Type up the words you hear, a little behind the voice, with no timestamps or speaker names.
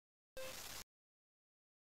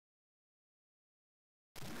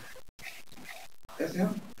That's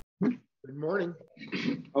him. Good morning.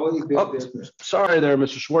 Sorry there,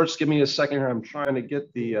 Mr. Schwartz. Give me a second here. I'm trying to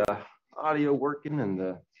get the audio working and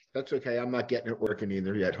the. That's okay. I'm not getting it working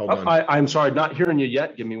either yet. Hold on. I'm sorry, not hearing you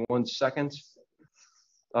yet. Give me 1 second.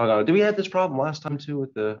 Oh no, did we have this problem last time too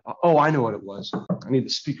with the? Oh, I know what it was. I need the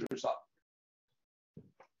speakers up.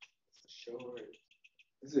 Short.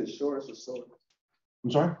 Is it Schwartz or short?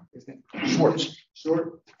 I'm sorry. Schwartz.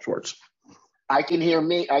 Schwartz. I can hear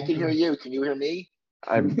me. I can hear you. Can you hear me?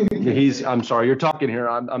 I'm sorry. You're talking here.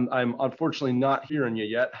 I'm unfortunately not hearing you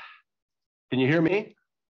yet. Can you hear me?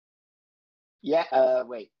 Yeah.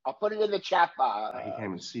 Wait. I'll put it in the chat box. He can't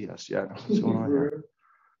even see us yet. What's going on here?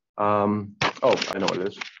 Oh, I know what it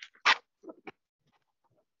is.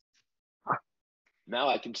 Now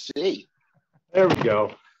I can see. There we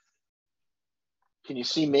go. Can you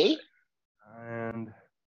see me? And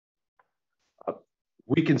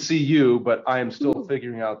we can see you, but I am still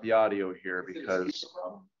figuring out the audio here because,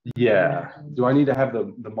 yeah. Do I need to have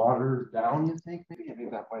the monitor down, you think? Maybe I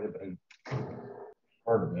think that might have been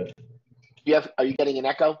part of it. Are you getting an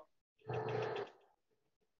echo?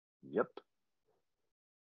 Yep.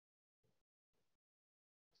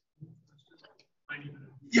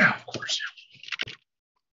 Yeah, of course.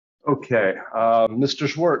 Okay, Mr.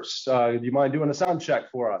 Schwartz, do you mind doing a sound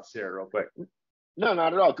check for us here real quick? No,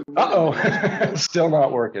 not at all. Uh-oh, still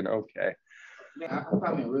not working. Okay. Yeah, I'm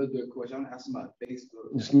probably a real good question. I'm asking about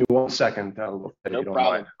Facebook. Just give me 1 second. No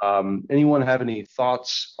problem. Anyone have any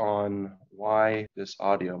thoughts on why this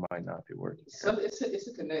audio might not be working? It's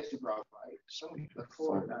a connection problem, right?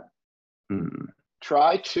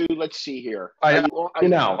 Try to, let's see here.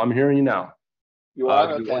 I'm hearing you now. You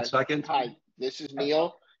are? Okay. 1 second. Hi, this is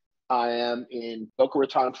Neil. I am in Boca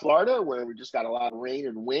Raton, Florida, where we just got a lot of rain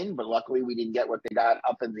and wind, but luckily we didn't get what they got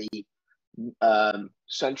up in the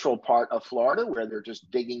central part of Florida, where they're just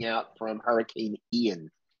digging out from Hurricane Ian.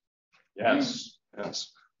 Yes.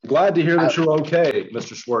 Glad to hear that you're okay,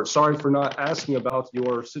 Mr. Schwartz. Sorry for not asking about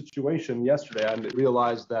your situation yesterday. I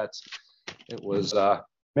realized that it was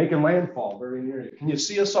making landfall very near you. Can you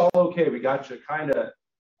see us all okay? We got you kind of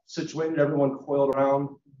situated, everyone coiled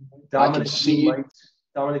around.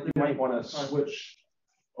 Dominic, you might want to switch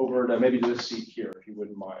over to maybe this seat here, if you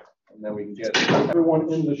wouldn't mind. And then we can get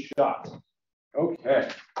everyone in the shot. Okay.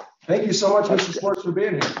 Thank you so much, Mr. Schwartz, for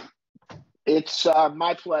being here. It's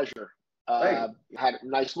my pleasure. Had a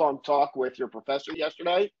nice long talk with your professor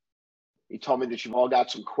yesterday. He told me that you've all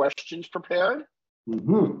got some questions prepared.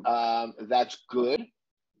 Mm-hmm. That's good.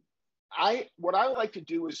 What I would like to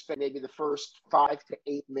do is spend maybe the first 5 to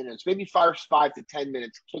 8 minutes, maybe first 5 to 10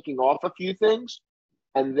 minutes, kicking off a few things.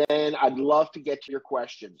 And then I'd love to get to your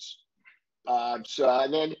questions. And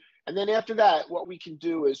then after that, what we can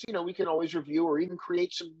do is, we can always review or even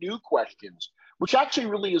create some new questions, which actually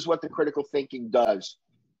really is what the critical thinking does.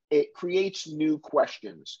 It creates new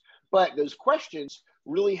questions, but those questions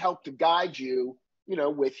really help to guide you,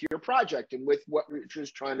 with your project and with what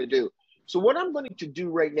Richard's trying to do. So what I'm going to do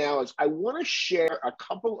right now is I want to share a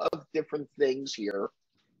couple of different things here.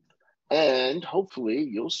 And hopefully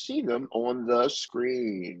you'll see them on the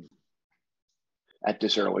screen at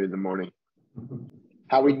this early in the morning.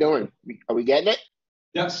 How are we doing? Are we getting it?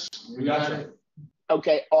 Yes, we got it.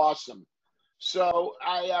 Okay, awesome. So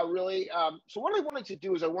so what I wanted to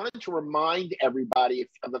do is I wanted to remind everybody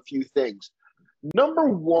of a few things. Number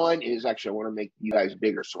one is, actually, I want to make you guys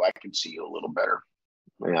bigger so I can see you a little better.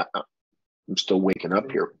 Yeah, I'm still waking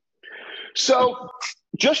up here. So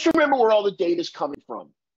just remember where all the data is coming from.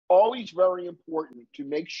 Always very important to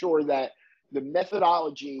make sure that the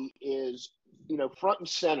methodology is, front and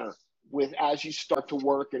center as you start to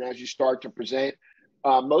work and as you start to present.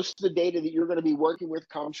 Most of the data that you're going to be working with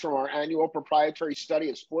comes from our annual proprietary study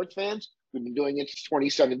of sports fans. We've been doing it since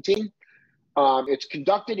 2017. It's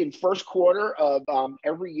conducted in first quarter of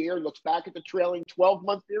every year, looks back at the trailing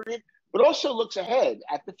 12-month period, but also looks ahead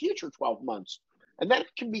at the future 12 months. And that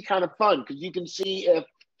can be kind of fun because you can see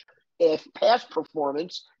if past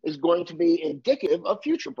performance is going to be indicative of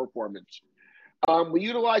future performance. We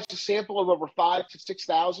utilized a sample of over 5,000 to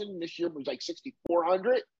 6,000. This year it was like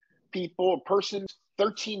 6,400 persons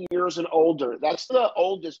 13 years and older. That's the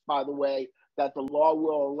oldest, by the way, that the law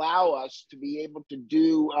will allow us to be able to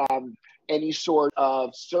do any sort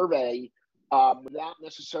of survey without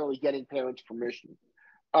necessarily getting parents' permission.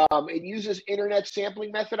 It uses internet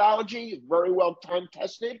sampling methodology, very well time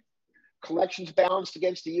tested. Collections balanced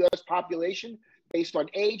against the U.S. population based on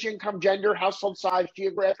age, income, gender, household size,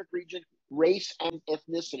 geographic region, race, and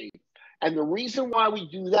ethnicity. And the reason why we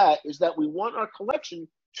do that is that we want our collection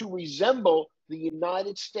to resemble the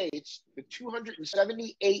United States, the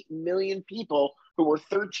 278 million people who are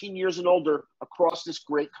 13 years and older across this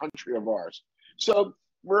great country of ours. So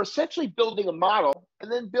we're essentially building a model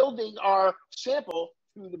and then building our sample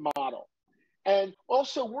through the model. And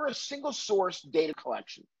also, we're a single source data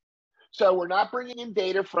collection. So we're not bringing in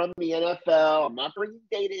data from the NFL. I'm not bringing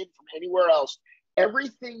data in from anywhere else.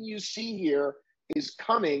 Everything you see here is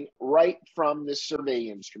coming right from this survey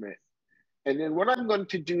instrument. And then what I'm going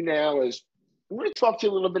to do now is I'm going to talk to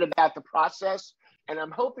you a little bit about the process. And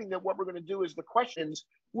I'm hoping that what we're going to do is the questions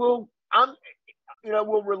will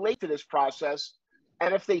relate to this process.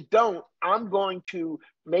 And if they don't, I'm going to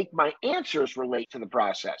make my answers relate to the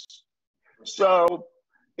process. So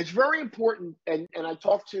it's very important, and I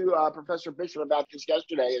talked to Professor Bishop about this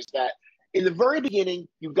yesterday, is that in the very beginning,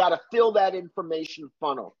 you've got to fill that information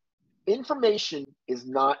funnel. Information is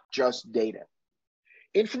not just data.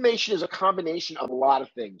 Information is a combination of a lot of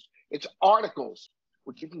things. It's articles,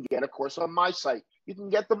 which you can get, of course, on my site. You can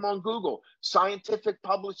get them on Google. Scientific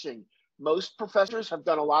publishing. Most professors have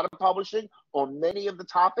done a lot of publishing on many of the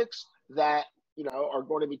topics that are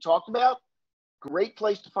going to be talked about. Great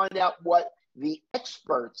place to find out what the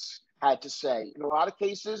experts had to say. In a lot of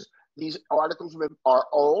cases, these articles are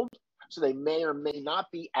old, so they may or may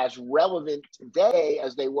not be as relevant today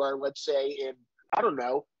as they were, let's say, in,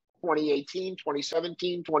 2018,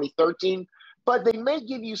 2017, 2013. But they may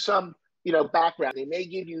give you some, background. They may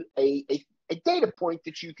give you a data point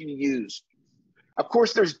that you can use. Of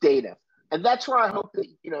course, there's data. And that's where I hope that,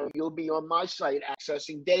 you'll be on my site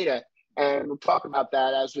accessing data. And we'll talk about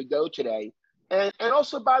that as we go today. And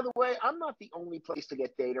also, by the way, I'm not the only place to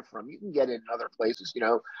get data from. You can get it in other places.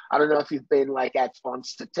 I don't know if you've been on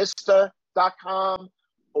Statista.com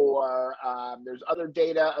or there's other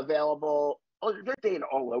data available. Oh, there's data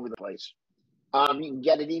all over the place. You can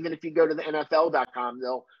get it even if you go to the NFL.com.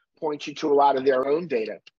 They'll point you to a lot of their own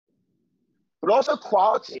data. But also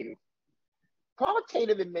qualitative.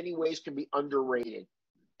 Qualitative in many ways can be underrated,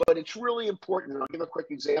 but it's really important. I'll give a quick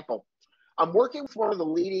example. I'm working with one of the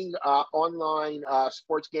leading online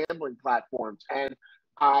sports gambling platforms, and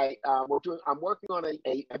I'm working on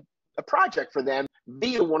a project for them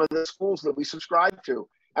via one of the schools that we subscribe to.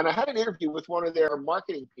 And I had an interview with one of their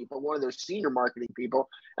marketing people, one of their senior marketing people,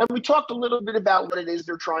 and we talked a little bit about what it is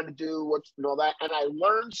they're trying to do, and all that. And I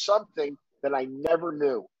learned something that I never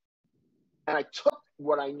knew. And I took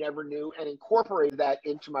what I never knew and incorporated that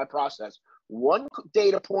into my process. One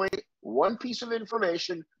data point, one piece of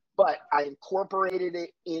information, but I incorporated it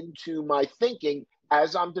into my thinking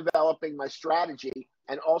as I'm developing my strategy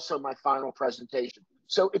and also my final presentation.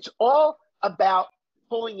 So it's all about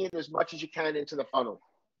pulling in as much as you can into the funnel.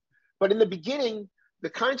 But in the beginning, the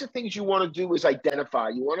kinds of things you want to do is identify.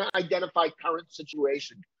 You want to identify current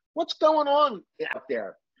situation. What's going on out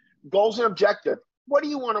there? Goals and objectives. What do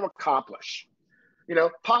you want to accomplish?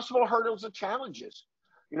 Possible hurdles and challenges.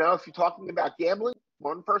 If you're talking about gambling,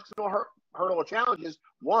 one personal hurdle or challenge is,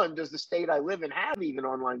 one, does the state I live in have even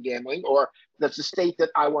online gambling? Or does the state that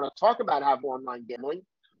I want to talk about have online gambling?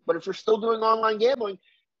 But if you're still doing online gambling,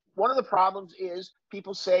 one of the problems is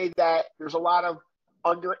people say that there's a lot of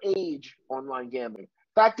underage online gambling.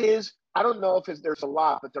 Fact is, I don't know if there's a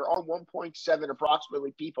lot, but there are 1.7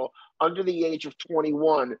 approximately people under the age of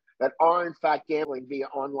 21 that are in fact gambling via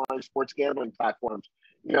online sports gambling platforms.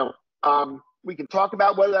 We can talk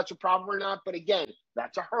about whether that's a problem or not, but again,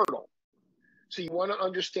 that's a hurdle. So you want to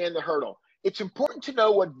understand the hurdle. It's important to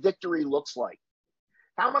know what victory looks like.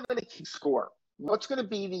 How am I going to keep score? What's going to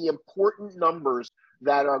be the important numbers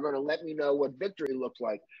that are going to let me know what victory looks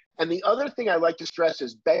like? And the other thing I like to stress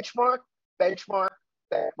is benchmark, benchmark,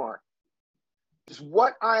 benchmark. Is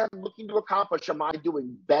what I am looking to accomplish, am I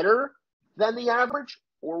doing better than the average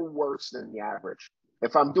or worse than the average?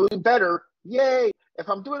 If I'm doing better, yay. If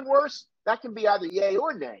I'm doing worse, that can be either yay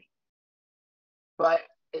or nay. But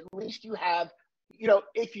at least you have,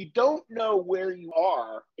 if you don't know where you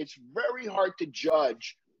are, it's very hard to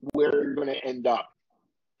judge where you're going to end up.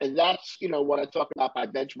 And that's, what I talk about by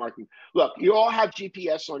benchmarking. Look, you all have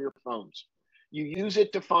GPS on your phones. You use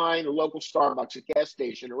it to find a local Starbucks, a gas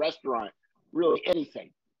station, a restaurant, really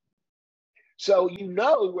anything. So you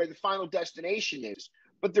know where the final destination is,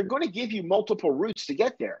 but they're going to give you multiple routes to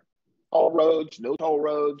get there. Toll roads, no toll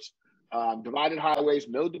roads, divided highways,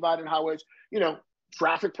 no divided highways,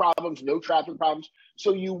 traffic problems, no traffic problems.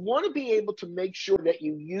 So you want to be able to make sure that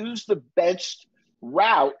you use the best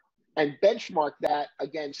route and benchmark that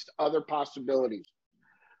against other possibilities.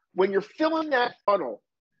 When you're filling that funnel,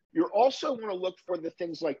 you also want to look for the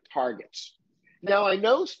things like targets. Now, I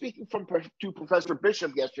know, speaking to Professor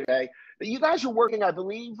Bishop yesterday, that you guys are working, I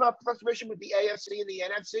believe, Professor Bishop, with the AFC and the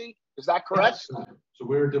NFC. Is that correct? Yes. So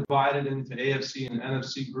we're divided into AFC and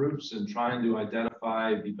NFC groups and trying to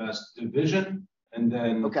identify the best division, and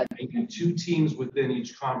then maybe 2 teams within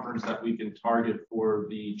each conference that we can target for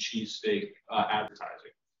the cheesesteak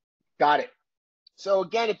advertising. Got it. So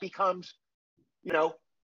again, it becomes,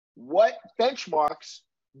 what benchmarks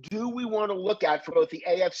do we want to look at for both the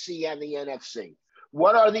AFC and the NFC?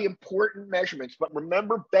 What are the important measurements? But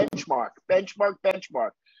remember, benchmark.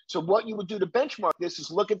 So what you would do to benchmark this is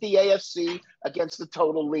look at the AFC against the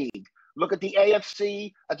total league. Look at the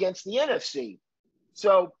AFC against the NFC.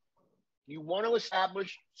 So you want to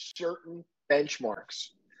establish certain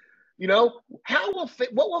benchmarks.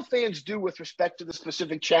 What will fans do with respect to the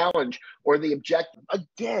specific challenge or the objective?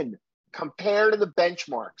 Again, compare to the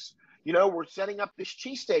benchmarks. We're setting up this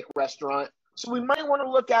cheesesteak restaurant, so we might want to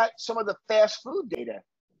look at some of the fast food data,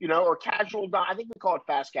 or casual. I think we call it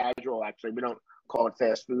fast casual, actually. We don't call it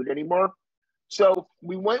fast food anymore. So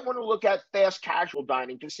we might want to look at fast casual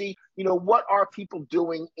dining to see, what are people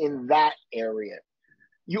doing in that area.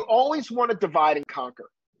 You always want to divide and conquer.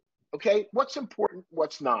 Okay, what's important,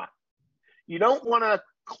 what's not. You don't want to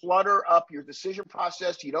clutter up your decision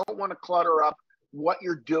process. You don't want to clutter up what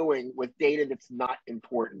you're doing with data that's not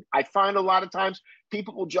important. I find a lot of times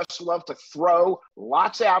people will just love to throw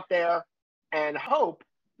lots out there and hope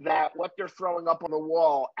that what they're throwing up on the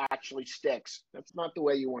wall actually sticks. That's not the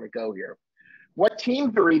way you want to go here. What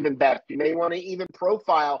teams are even best? You may want to even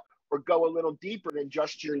profile or go a little deeper than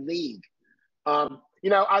just your league.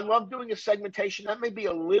 I love doing a segmentation. That may be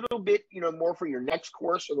a little bit, more for your next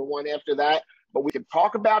course or the one after that, but we can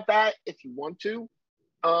talk about that if you want to.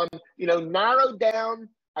 Narrow down.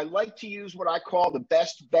 I like to use what I call the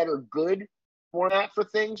best, better, good format for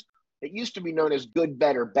things. It used to be known as good,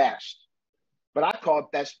 better, best, but I call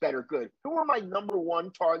it best, better, good. Who are my number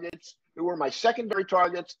 1 targets? Who are my secondary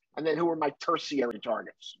targets? And then who are my tertiary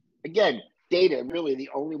targets? Again, data, really the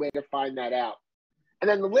only way to find that out. And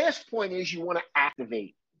then the last point is you want to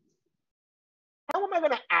activate. How am I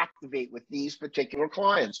going to activate with these particular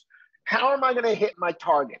clients? How am I going to hit my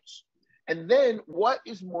targets? And then what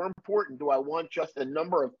is more important? Do I want just the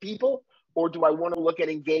number of people, or do I want to look at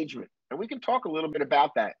engagement? And we can talk a little bit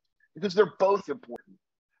about that because they're both important,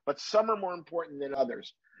 but some are more important than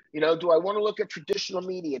others. Do I want to look at traditional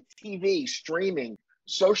media, TV, streaming,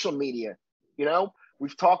 social media?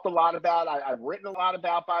 We've talked a lot about, I've written a lot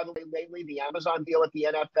about, by the way, lately, the Amazon deal at the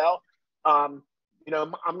NFL. I'm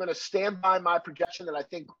going to stand by my projection that I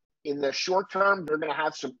think in the short term, they're going to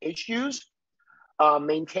have some issues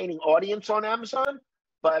maintaining audience on Amazon.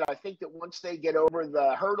 But I think that once they get over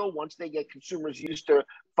the hurdle, once they get consumers used to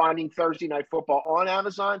finding Thursday Night Football on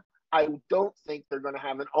Amazon, I don't think they're going to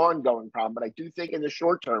have an ongoing problem. But I do think in the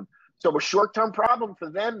short term. So a short-term problem for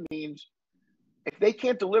them means if they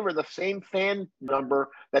can't deliver the same fan number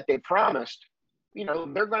that they promised,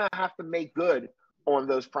 they're going to have to make good on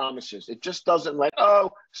those promises. It just doesn't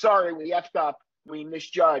oh, sorry, we effed up, we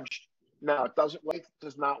misjudged. No, it does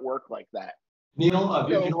not work like that. Neil,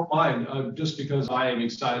 if you don't mind, just because I am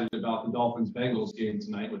excited about the Dolphins-Bengals game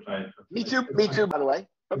tonight, which Me too, by the way.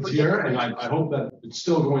 It's here, and I hope that it's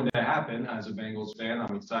still going to happen. As a Bengals fan,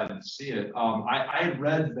 I'm excited to see it. I had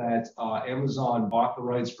read that Amazon bought the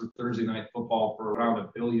rights for Thursday Night Football for around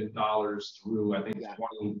 $1 billion through, I think,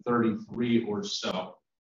 2033 or so.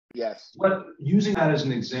 Yes. Using that as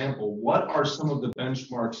an example, what are some of the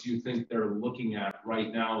benchmarks you think they're looking at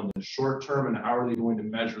right now in the short term, and how are they going to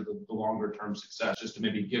measure the longer term success? Just to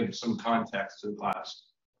maybe give some context to the class.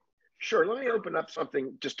 Sure. Let me open up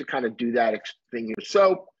something just to kind of do that thing here.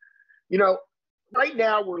 So, right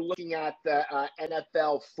now we're looking at the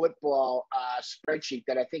NFL football spreadsheet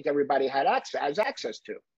that I think everybody has access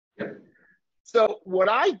to. Yep. So what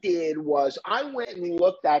I did was I went and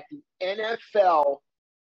looked at the NFL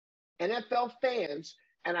fans,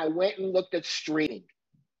 and I went and looked at streaming.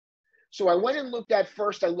 So I went and looked at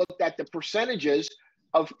the percentages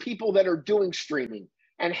of people that are doing streaming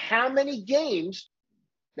and how many games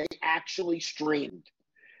they actually streamed.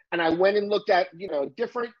 And I went and looked at,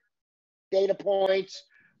 different data points.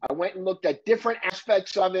 I went and looked at different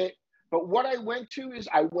aspects of it. But what I went to is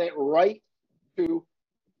I went right to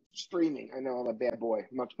streaming. I know I'm a bad boy.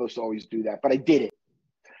 I'm not supposed to always do that, but I did it.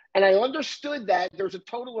 And I understood that there's a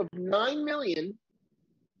total of 9 million.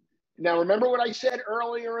 Now, remember what I said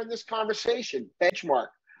earlier in this conversation, benchmark.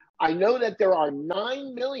 I know that there are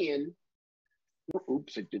 9 million.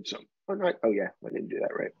 Oops, I did something. Oh, yeah, I didn't do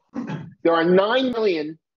that right. There are 9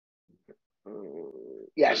 million.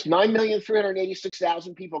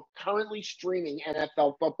 9,386,000 people currently streaming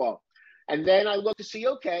NFL football. And then I look to see,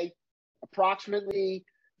 okay, approximately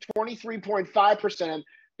 23.5%,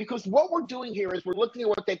 because what we're doing here is we're looking at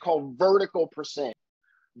what they call vertical percent.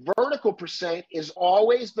 Vertical percent is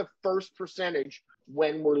always the first percentage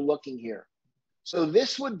when we're looking here. So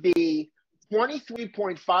this would be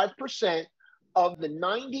 23.5% of the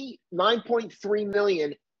 99.3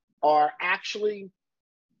 million are actually,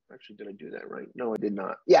 did I do that right? No, I did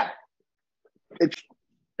not. Yeah, it's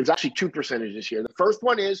actually 2 percentages here. The first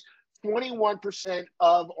one is 21%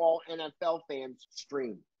 of all NFL fans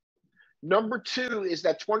stream. Number 2 is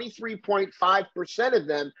that 23.5% of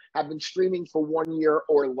them have been streaming for 1 year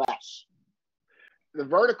or less. The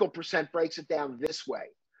vertical percent breaks it down this way.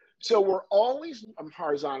 So we're always,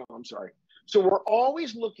 horizontal, I'm sorry. So we're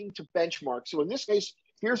always looking to benchmark. So in this case,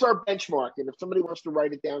 here's our benchmark. And if somebody wants to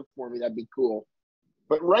write it down for me, that'd be cool.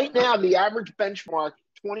 But right now, the average benchmark,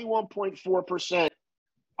 21.4%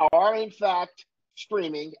 are in fact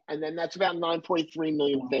streaming. And then that's about 9.3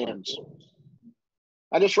 million fans.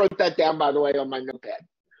 I just wrote that down, by the way, on my notepad.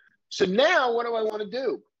 So now what do I want to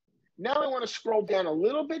do? Now I want to scroll down a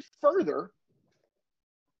little bit further.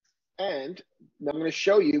 And I'm going to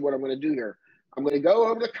show you what I'm going to do here. I'm going to go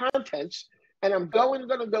over the contents, and I'm going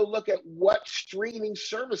to go look at what streaming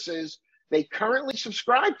services they currently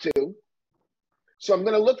subscribe to. So I'm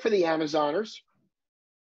going to look for the Amazoners.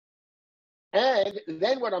 And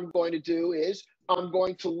then what I'm going to do is I'm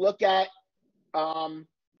going to look at, then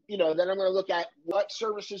I'm going to look at what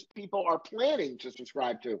services people are planning to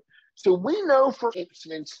subscribe to. So we know, for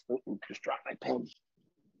instance, just dropped my pen.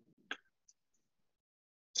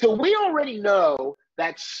 So we already know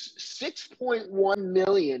that 6.1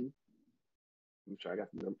 million,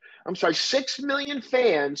 6 million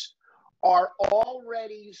fans are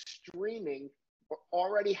already streaming or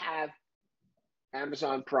already have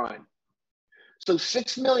Amazon Prime. So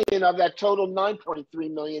 6 million of that total 9.3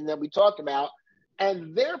 million that we talked about,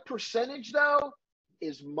 and their percentage, though,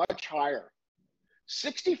 is much higher.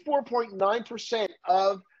 64.9%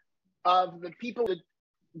 of the people that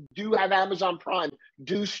do have Amazon Prime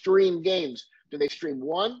do stream games. Do they stream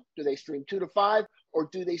 1? Do they stream 2 to 5? Or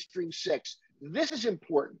do they stream 6? This is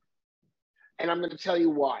important. And I'm going to tell you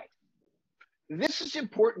why. This is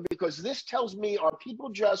important because this tells me, are people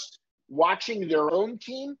just watching their own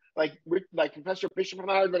team, like Professor Bishop and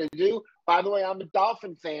I are going to do? By the way, I'm a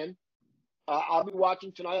Dolphin fan. I'll be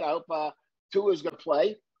watching tonight. I hope Tua is going to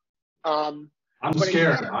play. I'm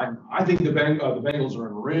scared. I think the Bengals are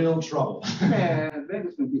in real trouble. Man,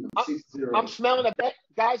 Bengals gonna beat them 6-0. I'm smelling a bet,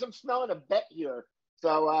 guys. I'm smelling a bet here.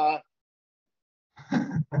 So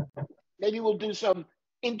maybe we'll do some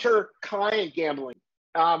inter-client gambling.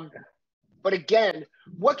 But again,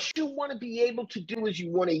 what you want to be able to do is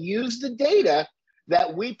you want to use the data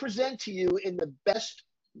that we present to you in the best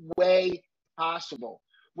way possible.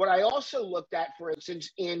 What I also looked at, for instance,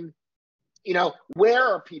 in where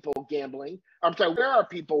are people gambling? I'm sorry, where are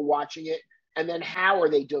people watching it? And then how are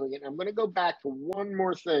they doing it? And I'm going to go back to one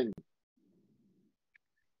more thing.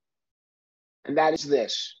 And that is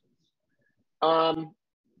this.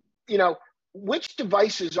 Which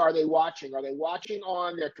devices are they watching? Are they watching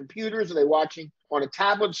on their computers? Are they watching on a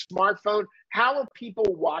tablet, smartphone? How are people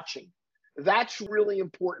watching? That's really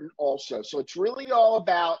important also. So it's really all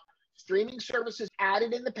about streaming services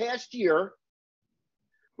added in the past year,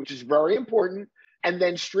 which is very important, and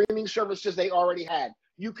then streaming services they already had.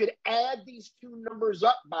 You could add these two numbers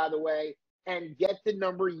up, by the way, and get the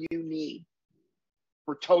number you need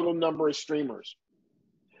for total number of streamers.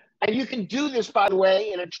 And you can do this, by the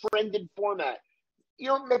way, in a trended format. You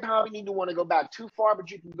don't probably need to want to go back too far,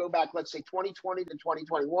 but you can go back, let's say, 2020 to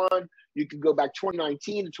 2021. You can go back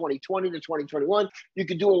 2019 to 2020 to 2021. You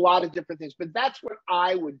can do a lot of different things, but that's what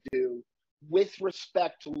I would do with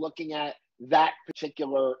respect to looking at that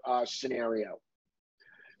particular scenario.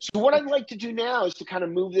 So what I'd like to do now is to kind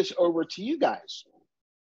of move this over to you guys.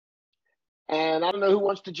 And I don't know who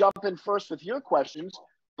wants to jump in first with your questions,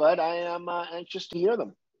 but I am anxious to hear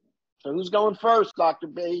them. So who's going first, Dr.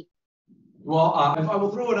 B? Well, if I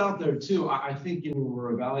will throw it out there too, I think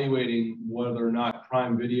we're evaluating whether or not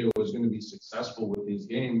Prime Video is going to be successful with these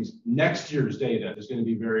games. Next year's data is going to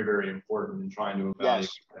be very, very important in trying to evaluate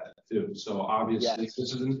that too. So obviously,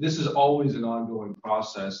 this is always an ongoing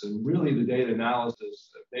process, and really the data analysis,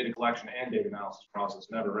 data collection, and data analysis process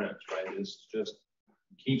never ends, right? It's just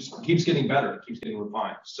keeps getting better, it keeps getting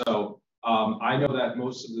refined. So I know that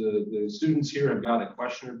most of the students here have got a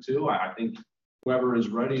question or two. I think whoever is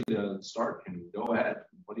ready to start can go ahead.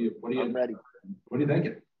 I'm ready. What are you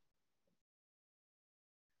thinking?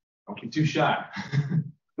 Don't get too shy.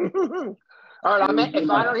 All right, if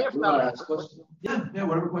I don't hear from you, yeah,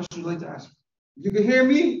 whatever question you'd like to ask. You can hear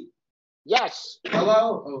me? Yes.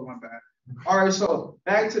 Hello? Oh, my bad. All right, so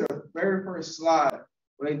back to the very first slide.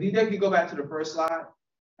 Wait, do you think you go back to the first slide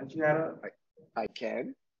that you had up? I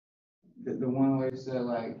can. The one where it said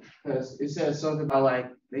like, because it said something about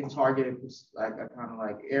like they targeted like a kind of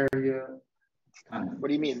like area. What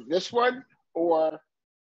do you mean? This one or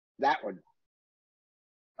that one?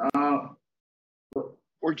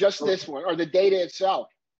 Or just this one, or the data itself?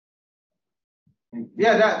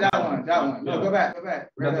 Yeah, that one. No, Yeah. go back.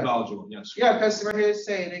 Methodology one, yes. Yeah, because right here it's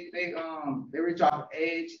saying they reach off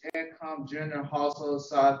age, income, gender, household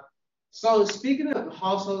size. So speaking of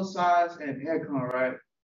household size and income, right?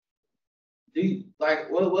 Do you,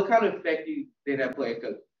 like what kind of effect do you think that play?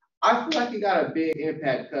 Because I feel like it got a big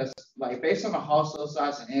impact because like based on the household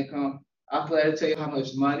size and income, I feel like it'll tell you how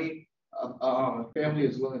much money a family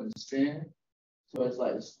is willing to spend. So it's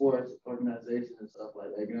like sports organizations and stuff like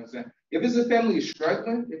that. You know what I'm saying? If it's a family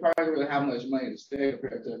struggling, they probably don't really have much money to spend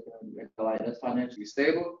compared to a family that's financially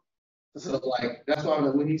stable. So like that's why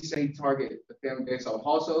when he say target the family based on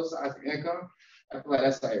household size and income, I feel like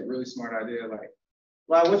that's like a really smart idea. Like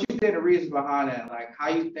what you think the reason behind that? Like how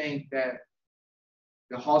you think that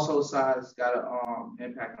the household size got an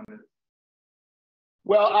impact on it?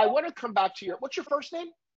 Well, I want to come back to what's your first name?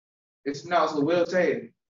 It's Will Taylor.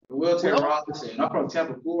 Will Taylor Robinson. I'm from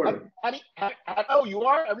Tampa, Florida. Oh, you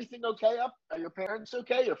are? Everything okay up? Are your parents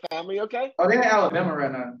okay? Your family okay? Oh, they're in Alabama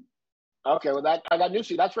right now. Okay, well I got news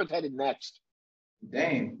for you. That's where it's headed next.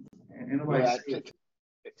 Dang. Yeah,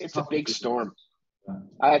 it's a big storm.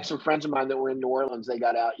 I had some friends of mine that were in New Orleans. They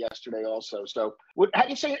got out yesterday also. So how do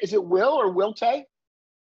you say it? Is it Will or Will Tay?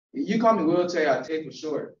 You call me Will Tay. I take for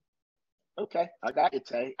short. Okay, I got you,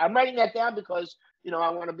 Tay. I'm writing that down because, I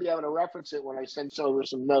want to be able to reference it when I send over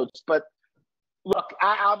some notes. But look,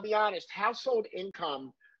 I'll be honest, household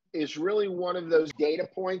income is really one of those data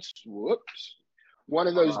points. One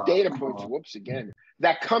of those data points,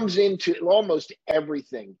 that comes into almost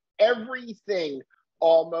everything. Everything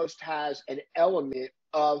almost has an element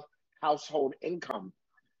of household income.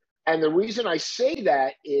 And the reason I say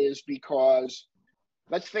that is because,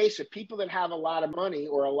 let's face it, people that have a lot of money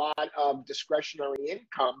or a lot of discretionary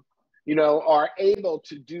income, are able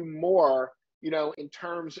to do more, in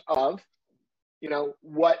terms of,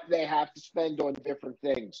 what they have to spend on different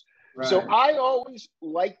things. Right. So I always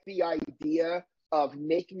like the idea of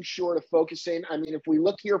making sure to focus in. I mean, if we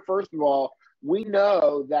look here, first of all, we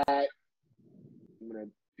know that, I'm going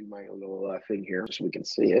to do my little thing here so we can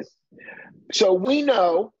see it. So we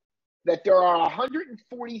know that there are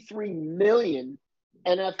 143 million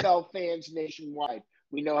NFL fans nationwide.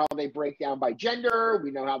 We know how they break down by gender.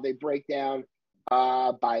 We know how they break down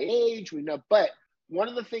by age. We know, but one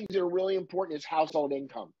of the things that are really important is household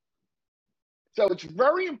income. So it's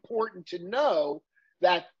very important to know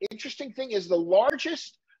that interesting thing is the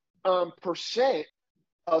largest percent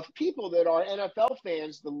of people that are NFL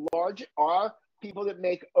fans, the large are people that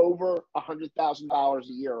make over $100,000 a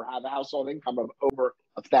year or have a household income of over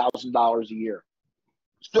 $1,000 a year.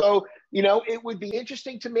 So, it would be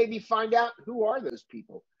interesting to maybe find out who are those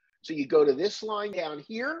people. So you go to this line down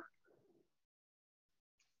here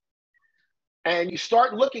and you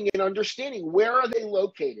start looking and understanding where are they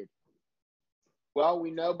located. Well,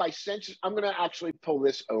 we know by census. I'm going to actually pull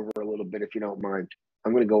this over a little bit if you don't mind.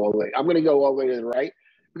 I'm going to go all the way. I'm going to go all the way to the right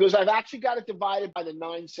because I've actually got it divided by the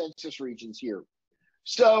 9 census regions here.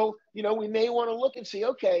 So, we may want to look and see,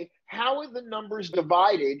 okay, how are the numbers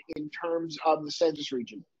divided in terms of the census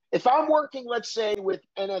region? If I'm working, let's say, with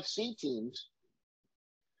NFC teams,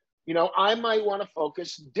 I might want to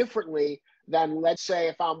focus differently than, let's say,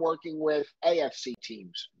 if I'm working with AFC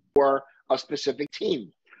teams or a specific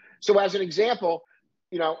team. So as an example,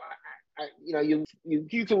 you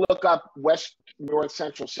can look up West, North,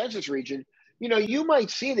 Central Census Region. You might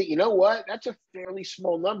see that, that's a fairly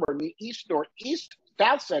small number. And the East, Northeast,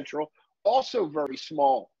 South Central, also very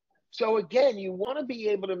small. So again, you want to be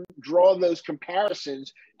able to draw those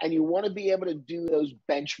comparisons and you want to be able to do those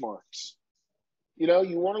benchmarks. You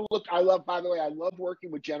want to look, by the way, I love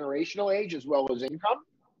working with generational age as well as income.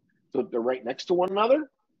 So they're right next to one another.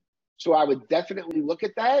 So I would definitely look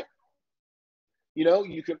at that.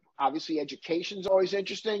 You could, obviously education's always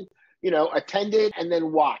interesting, attended and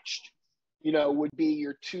then watched, would be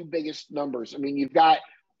your 2 biggest numbers. I mean, you've got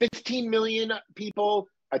 15 million people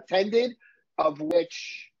attended, of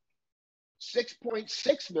which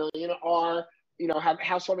 6.6 million are, have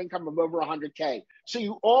household income of over 100K. So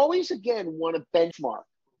you always, again, want to benchmark.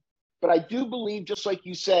 But I do believe, just like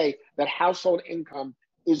you say, that household income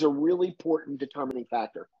is a really important determining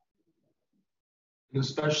factor. And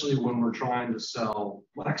especially when we're trying to sell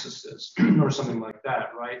Lexuses or something like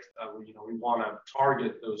that, right? We want to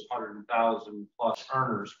target those 100,000 plus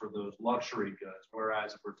earners for those luxury goods.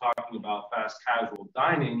 Whereas if we're talking about fast casual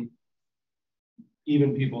dining,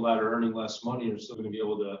 even people that are earning less money are still going to be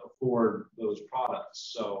able to afford those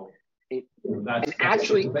products. So that's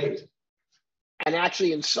actually debate. And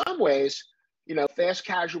actually, in some ways, fast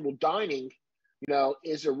casual dining,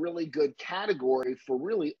 is a really good category for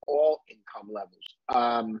really all income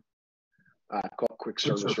levels. Called quick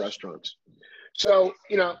service restaurants. So,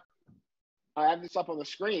 I have this up on the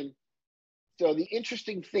screen. So the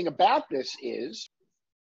interesting thing about this is,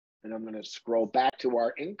 and I'm going to scroll back to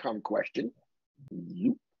our income question.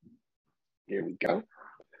 Here we go.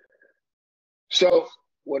 So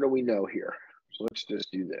what do we know here? So let's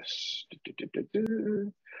just do this.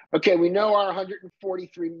 Okay, we know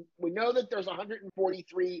we know that there's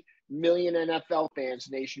 143 million NFL fans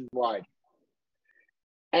nationwide.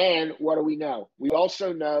 And what do we know? We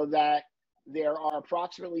also know that there are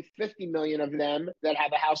approximately 50 million of them that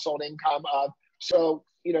have a household income of, so,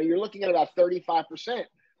 you're looking at about 35%.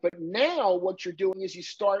 But now what you're doing is you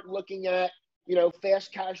start looking at,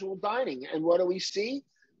 fast casual dining. And what do we see?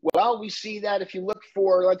 Well, we see that if you look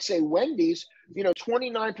for, let's say, Wendy's,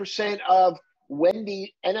 29% of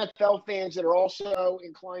Wendy NFL fans that are also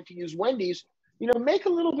inclined to use Wendy's, make a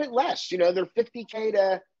little bit less. They're 50K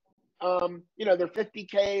to, they're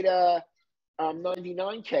 50K to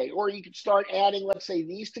 99K. Or you could start adding, let's say,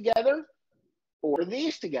 these together or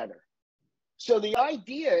these together. So the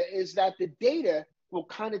idea is that the data will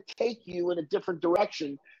kind of take you in a different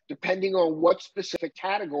direction depending on what specific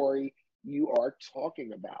category you are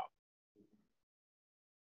talking about.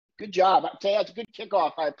 Good job. I'd say that's a good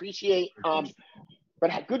kickoff. I appreciate,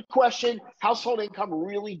 but good question. Household income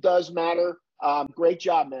really does matter. Great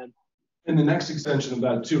job, man. And the next extension of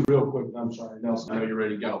that too, real quick, I'm sorry, Nelson, I know you're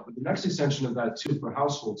ready to go. But the next extension of that too for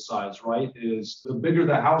household size, right, is the bigger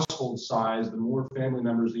the household size, the more family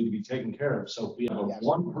members need to be taken care of. So if we have a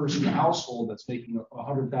one person household that's making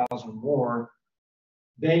 100,000 or more,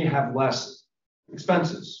 they have less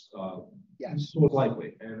expenses. Yes. Most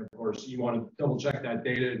likely. And of course, you want to double check that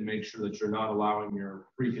data and make sure that you're not allowing your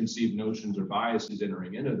preconceived notions or biases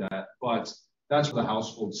entering into that. But that's where the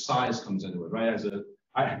household size comes into it, right?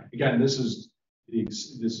 Again, this is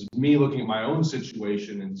me looking at my own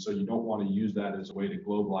situation, and so you don't want to use that as a way to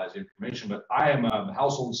globalize information. But I am a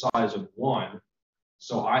household size of 1,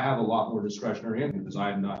 so I have a lot more discretionary income because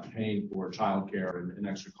I am not paying for childcare and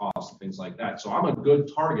extra costs and things like that. So I'm a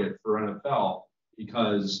good target for NFL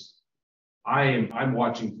because I'm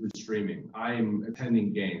watching through streaming. I am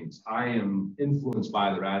attending games. I am influenced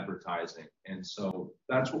by their advertising. And so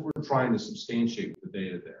that's what we're trying to substantiate with the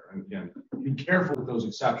data there. And again, be careful with those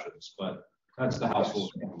exceptions, but that's the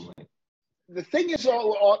household income link. The thing is,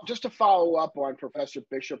 just to follow up on Professor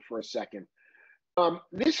Bishop for a second,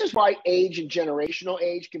 this is why age and generational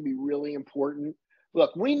age can be really important.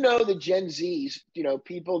 Look, we know that Gen Zs,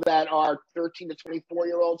 people that are 13 to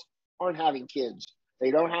 24-year-olds aren't having kids. They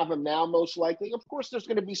don't have them now, most likely. Of course, there's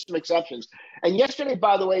going to be some exceptions. And yesterday,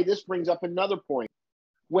 by the way, this brings up another point.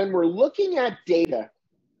 When we're looking at data,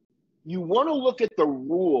 you want to look at the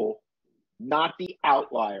rule, not the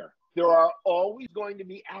outlier. There are always going to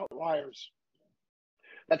be outliers.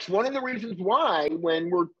 That's one of the reasons why when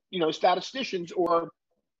we're, statisticians or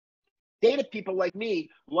data people like me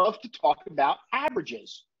love to talk about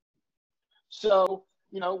averages. So,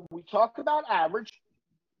 we talk about average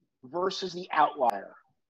versus the outlier.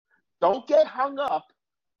 Don't get hung up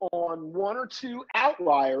on 1 or 2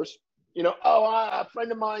 outliers. A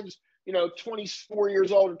friend of mine's, 24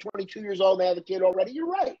 years old or 22 years old, they have a kid already. You're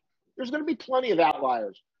right. There's going to be plenty of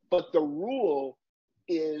outliers, but the rule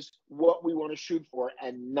is what we want to shoot for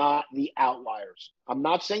and not the outliers. I'm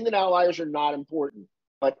not saying that outliers are not important,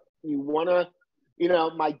 but you want to,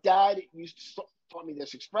 my dad used to taught me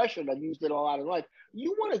this expression. I've used it a lot in life.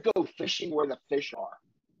 You want to go fishing where the fish are.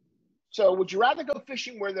 So would you rather go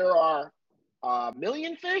fishing where there are a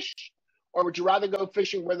million fish, or would you rather go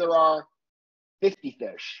fishing where there are 50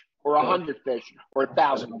 fish or 100 fish or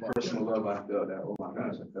 1,000 fish? Personal love, I feel that. Oh my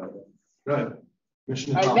gosh, I felt that. Good.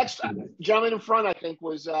 Mission All right, next gentleman in front, I think,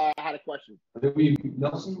 had a question. I think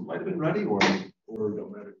Nelson might have been ready, or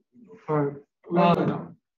don't matter. All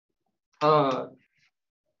right.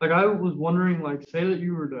 Like I was wondering, like, say that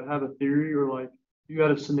you were to have a theory, or like you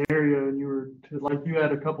had a scenario and you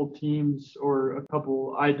had a couple teams or a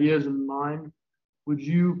couple ideas in mind, would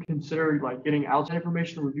you consider like getting outside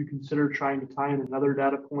information, or would you consider trying to tie in another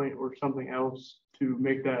data point or something else to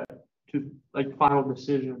make that final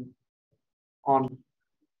decision on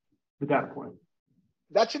the data point?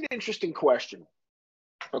 That's an interesting question.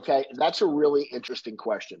 Okay, that's a really interesting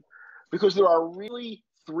question because there are really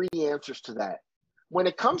three answers to that. When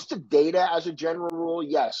it comes to data as a general rule,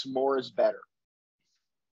 yes, more is better.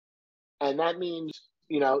 And that means,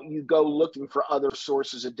 you go looking for other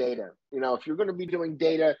sources of data. If you're going to be doing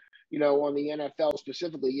data, on the NFL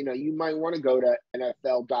specifically, you might want to go to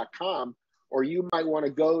NFL.com, or you might want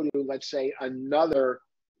to go to, let's say, another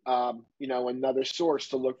source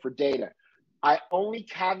to look for data. I only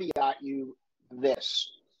caveat you this.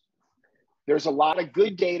 There's a lot of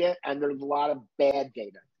good data and there's a lot of bad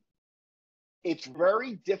data. It's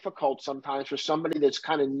very difficult sometimes for somebody that's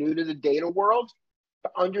kind of new to the data world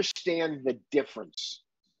to understand the difference.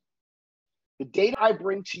 The data I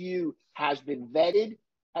bring to you has been vetted,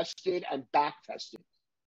 tested, and back tested.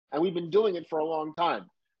 And we've been doing it for a long time.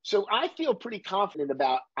 So I feel pretty confident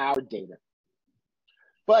about our data.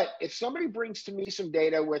 But if somebody brings to me some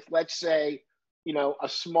data with, let's say, a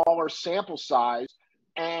smaller sample size,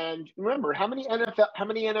 and remember, how many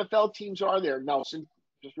NFL teams are there, Nelson?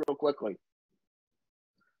 Just real quickly.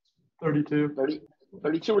 32.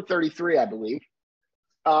 32 or 33, I believe.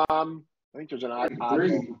 I think there's an odd.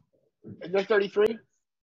 Is there 33?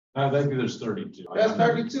 I think there's 32. That's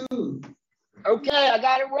 32. Okay, I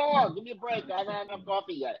got it wrong. Give me a break. I haven't had enough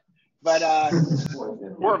coffee yet. But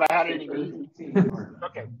or if I had any meat.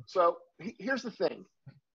 Okay, so here's the thing.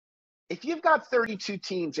 If you've got 32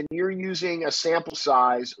 teams and you're using a sample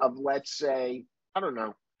size of, let's say,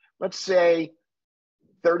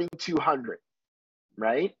 3,200,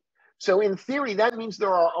 right? So in theory, that means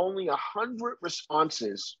there are only 100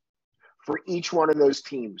 responses for each one of those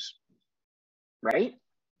teams, right?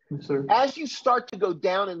 Yes, sir. As you start to go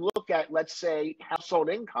down and look at, let's say, household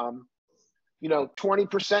income,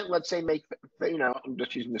 20%, let's say, I'm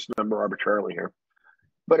just using this number arbitrarily here.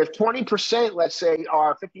 But if 20%, let's say,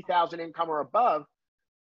 are 50,000 income or above,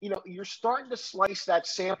 you're starting to slice that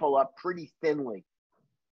sample up pretty thinly.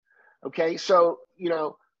 Okay, so,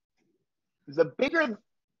 the bigger,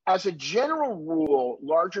 as a general rule,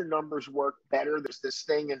 larger numbers work better. There's this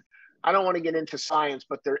thing, and I don't want to get into science,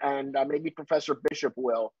 but maybe Professor Bishop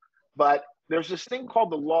will, but there's this thing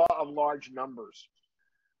called the law of large numbers.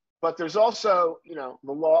 But there's also, the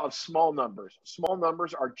law of small numbers. Small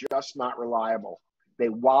numbers are just not reliable. They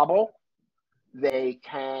wobble. They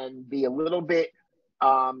can be a little bit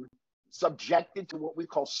subjected to what we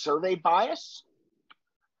call survey bias.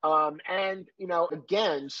 And,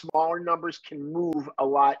 again, smaller numbers can move a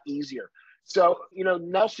lot easier. So,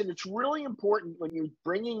 Nelson, it's really important when you're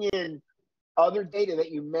bringing in other data that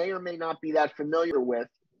you may or may not be that familiar with.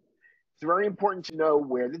 It's very important to know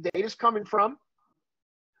where the data is coming from.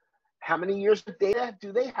 How many years of data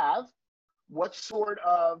do they have? What sort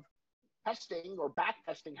of testing or back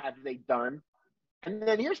testing have they done? And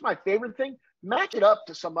then here's my favorite thing. Match it up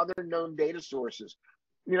to some other known data sources.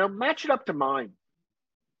 Match it up to mine.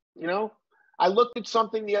 I looked at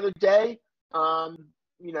something the other day.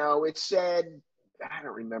 It said, I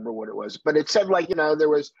don't remember what it was, but it said there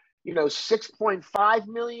was, 6.5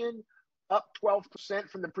 million, up 12%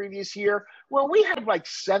 from the previous year. Well, we had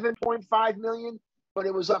 7.5 million, but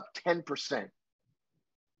it was up 10%.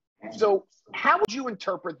 So how would you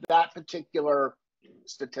interpret that particular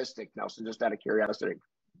statistic, Nelson, just out of curiosity?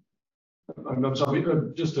 I'm sorry,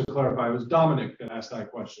 just to clarify, it was Dominic that asked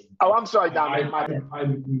that question. Oh, I'm sorry, Dominic. I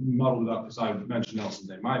muddled it up because I mentioned Nelson's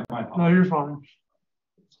name. My apologies. No, you're fine.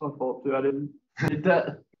 It's my fault, too. I didn't hit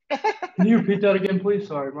that. Can you repeat that again, please?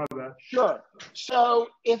 Sorry, my bad. Sure. So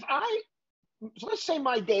let's say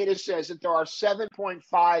my data says that there are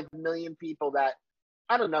 7.5 million people that,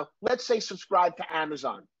 I don't know, let's say subscribe to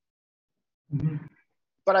Amazon. Mm-hmm.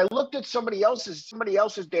 But I looked at somebody else's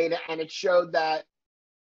data and it showed that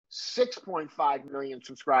 6.5 million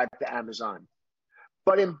subscribe to Amazon.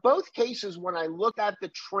 But in both cases, when I look at the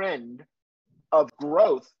trend of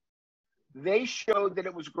growth, they showed that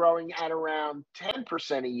it was growing at around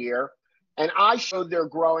 10% a year, and I showed they're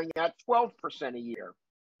growing at 12% a year.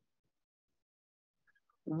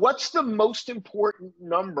 What's the most important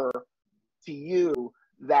number to you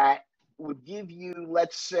that would give you,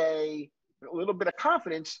 let's say, a little bit of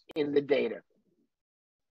confidence in the data?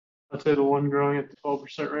 I'd say the one growing at the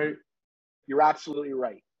 12% rate. You're absolutely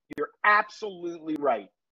right. You're absolutely right.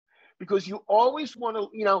 Because you always want to,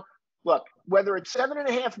 look, whether it's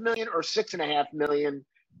 7.5 million or 6.5 million,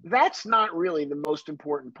 that's not really the most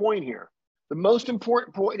important point here. The most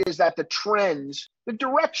important point is that the trends, the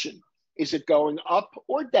direction, is it going up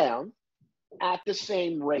or down at the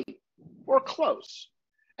same rate or close?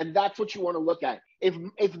 And that's what you want to look at.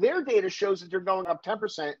 If their data shows that they're going up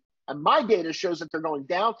 10% and my data shows that they're going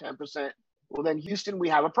down 10%, well, then Houston, we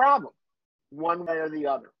have a problem, one way or the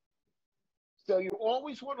other. So you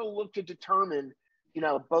always want to look to determine,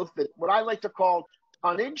 both what I like to call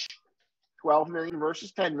tonnage, 12 million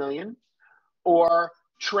versus 10 million, or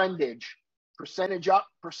trendage, percentage up,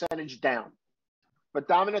 percentage down. But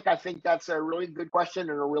Dominic, I think that's a really good question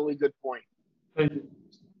and a really good point. Thank you.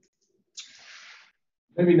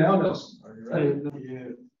 Maybe now, Nelson. Are you ready?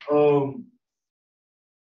 Yeah.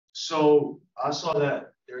 So I saw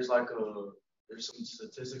that there's some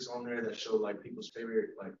statistics on there that show like people's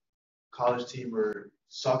favorite like college team or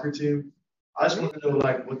soccer team. I just want to know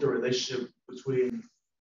like what the relationship between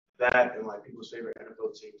that and like people's favorite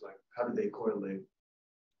NFL teams, like how do they correlate?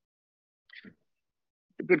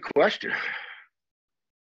 Good question.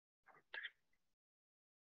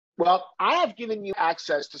 Well, I have given you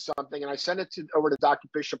access to something, and I sent it over to Dr.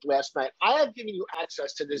 Bishop last night. I have given you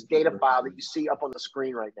access to this data file that you see up on the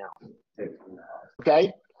screen right now.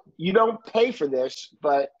 Okay? You don't pay for this,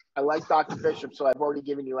 but I like Dr. Bishop, so I've already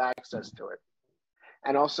given you access to it.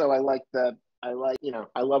 And also I love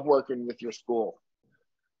working with your school.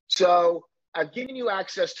 So I've given you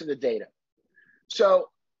access to the data.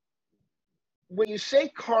 So when you say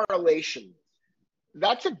correlation,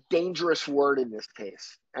 that's a dangerous word in this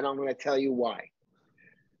case, and I'm going to tell you why.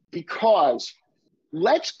 Because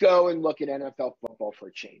let's go and look at NFL football for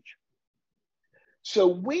a change. So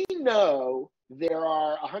we know there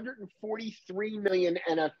are 143 million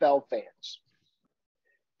NFL fans.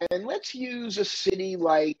 And let's use a city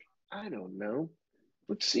like, I don't know,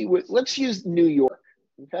 let's use New York,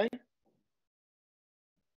 okay?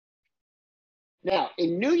 Now,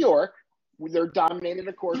 in New York, they're dominated,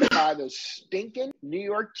 of course, by those stinking New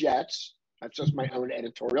York Jets. That's just my own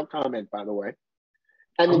editorial comment, by the way.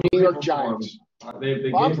 And the New York Giants. They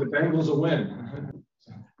gave the Bengals a win.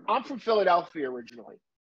 I'm from Philadelphia originally.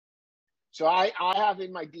 So I have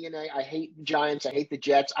in my DNA, I hate the Giants, I hate the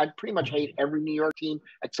Jets. I pretty much hate every New York team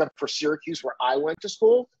except for Syracuse, where I went to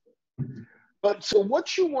school. But so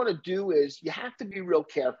what you want to do is you have to be real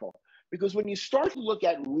careful, because when you start to look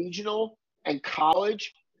at regional and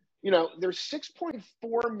college, there's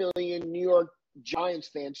 6.4 million New York Giants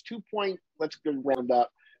fans, let's go round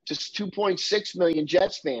up to 2.6 million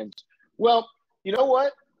Jets fans. Well, you know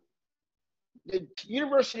what? The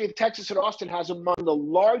University of Texas at Austin has among the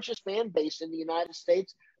largest fan base in the United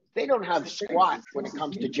States. They don't have squat when it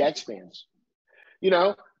comes to Jets fans.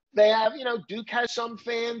 They have, Duke has some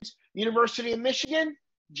fans. University of Michigan,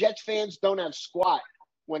 Jets fans don't have squat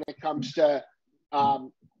when it comes to,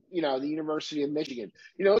 the University of Michigan.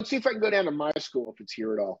 Let's see if I can go down to my school if it's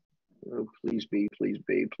here at all. Oh, please be.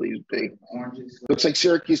 Looks like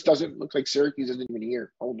Syracuse isn't even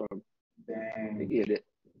here. Hold on. Dang. Get it.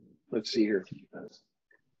 Let's see here.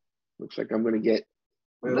 Looks like I'm going to get.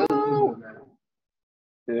 Wait, No.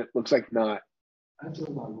 It looks like not.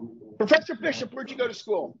 Professor Bishop, where'd you go to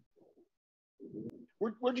school?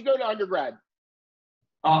 Where'd you go to undergrad?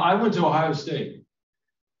 I went to Ohio State.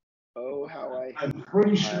 Oh, I'm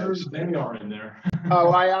pretty sure they are in there.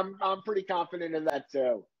 I'm pretty confident in that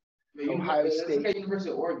too. Ohio State. Okay,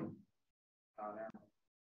 University of Oregon.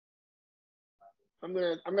 I'm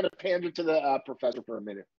gonna pander to the professor for a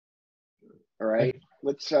minute. All right,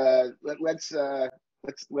 let's go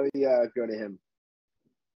to him.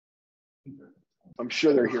 I'm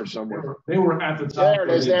sure they're here somewhere. They were at the top. There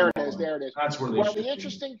it is. That's where they Well, should the be.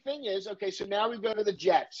 interesting thing is, okay, so now we go to the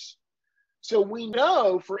Jets. So we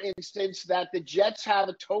know, for instance, that the Jets have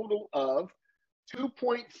a total of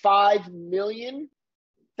 2.5 million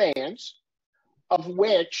fans, of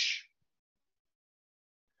which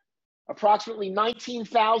approximately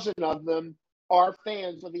 19,000 of them are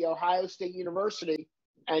fans of the Ohio State University,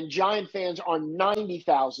 and Giant fans are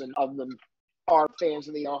 90,000 of them are fans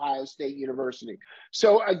of the Ohio State University.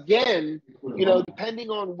 So again, depending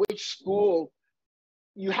on which school,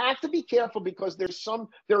 you have to be careful, because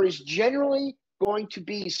there is generally going to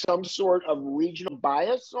be some sort of regional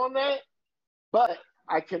bias on that. But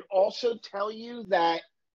I can also tell you that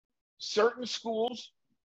certain schools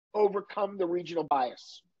overcome the regional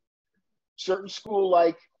bias. Certain school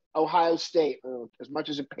like Ohio State, as much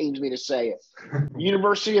as it pains me to say it,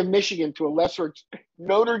 University of Michigan, to a lesser extent,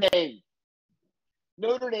 Notre Dame.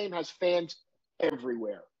 Notre Dame has fans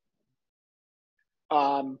everywhere.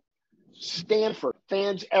 Stanford,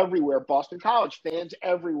 fans everywhere. Boston College, fans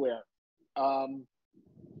everywhere.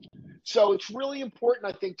 So it's really important,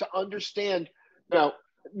 I think, to understand.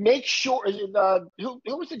 Make sure. Who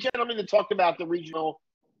was the gentleman that talked about the regional?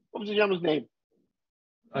 What was the gentleman's name?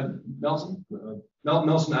 Nelson.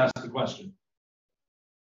 Nelson asked the question.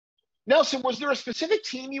 Nelson, was there a specific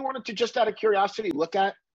team you wanted to, just out of curiosity, look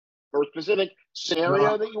at, or a specific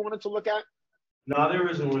scenario that you wanted to look at? No, there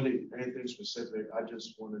isn't really anything specific. I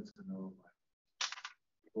just wanted to know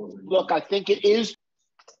Look, I think it is.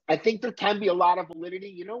 I think there can be a lot of validity.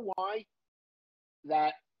 You know why?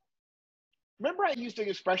 That remember I used an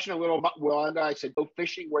expression a little while ago. I said, "Go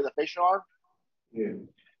fishing where the fish are." Yeah.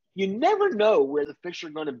 You never know where the fish are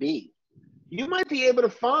going to be. You might be able to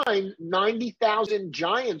find 90,000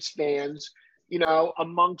 Giants fans,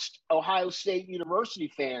 amongst Ohio State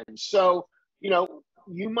University fans. So,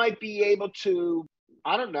 you might be able to,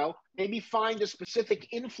 I don't know, maybe find a specific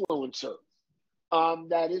influencer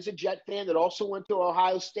that is a Jet fan that also went to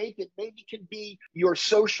Ohio State that maybe can be your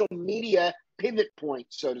social media pivot point,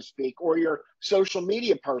 so to speak, or your social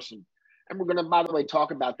media person. And we're going to, by the way,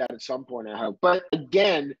 talk about that at some point, I hope. But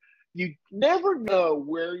again, you never know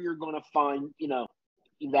where you're going to find,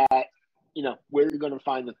 where you're going to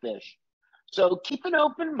find the fish. So keep an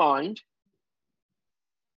open mind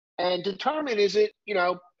and determine, is it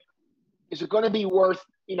going to be worth,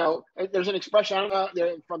 there's an expression, I don't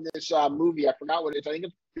know, from this movie, I forgot what it is. I think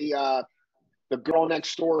it's the Girl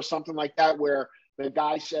Next Door or something like that, where the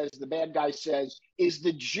bad guy says, is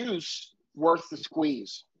the juice worth the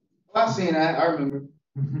squeeze? I've seen that. I remember.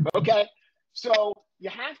 Okay. So you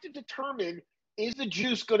have to determine, is the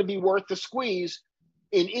juice going to be worth the squeeze?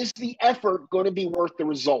 And is the effort going to be worth the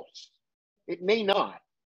results? It may not.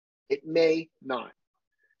 It may not.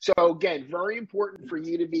 So again, very important for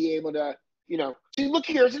you to be able to, see, look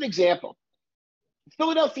here as an example.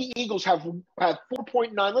 Philadelphia Eagles have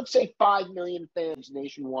 4.9, let's say 5 million fans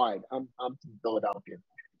nationwide. I'm from Philadelphia.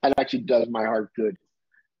 That actually does my heart good.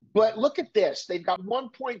 But look at this. They've got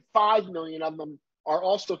 1.5 million of them are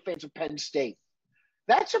also fans of Penn State.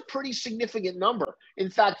 That's a pretty significant number. In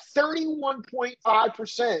fact,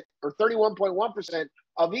 31.5% or 31.1%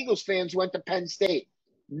 of Eagles fans went to Penn State.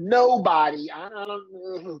 Nobody,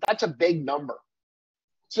 that's a big number.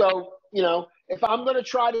 So, if I'm going to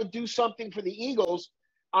try to do something for the Eagles,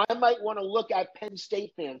 I might want to look at Penn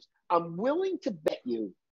State fans. I'm willing to bet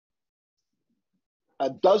you a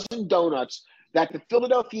dozen donuts that the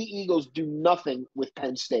Philadelphia Eagles do nothing with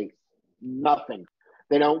Penn State. Nothing.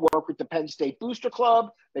 They don't work with the Penn State Booster Club.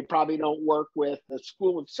 They probably don't work with the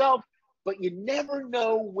school itself. But you never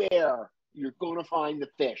know where you're going to find the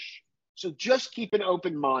fish. So just keep an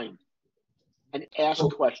open mind and ask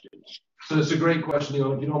questions. So it's a great question,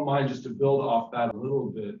 if you don't mind, just to build off that a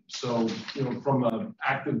little bit. So, from an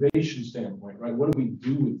activation standpoint, right, what do we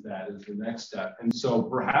do with that as the next step? And so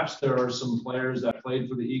perhaps there are some players that played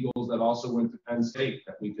for the Eagles that also went to Penn State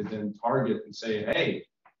that we could then target and say, hey,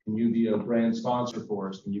 can you be a brand sponsor for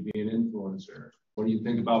us? Can you be an influencer? What do you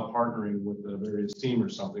think about partnering with the various team or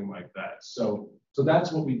something like that? So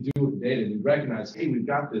that's what we do with data. We recognize, hey, we've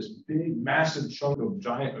got this big, massive chunk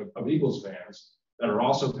of Eagles fans that are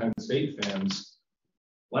also Penn State fans.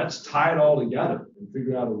 Let's tie it all together and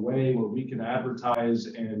figure out a way where we can advertise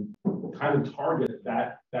and kind of target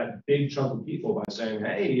that big chunk of people by saying,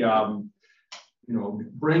 hey,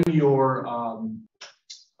 bring your,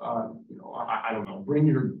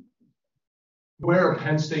 wear a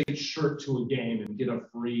Penn State shirt to a game and get a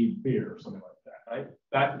free beer or something like that,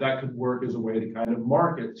 right? That could work as a way to kind of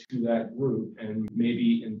market to that group and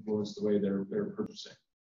maybe influence the way they're purchasing.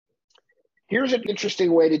 Here's an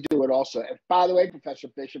interesting way to do it also. And by the way, Professor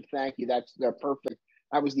Bishop, thank you. They're perfect.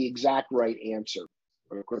 That was the exact right answer.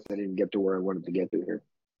 But of course, I didn't get to where I wanted to get to here.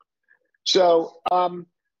 So,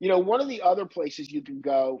 one of the other places you can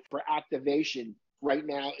go for activation right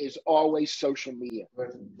now is always social media.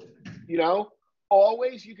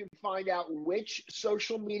 Always you can find out which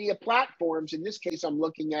social media platforms. In this case, I'm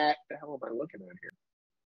looking at, the hell am I looking at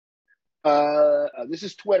here? This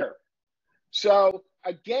is Twitter. So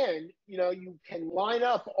again, you can line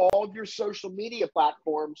up all of your social media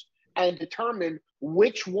platforms and determine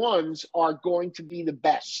which ones are going to be the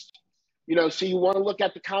best. So you want to look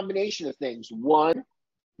at the combination of things. One,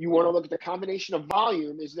 you want to look at the combination of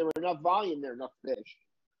volume. Is there enough volume there, enough fish?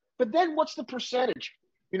 But then what's the percentage?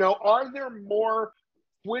 Are there more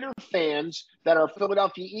Twitter fans that are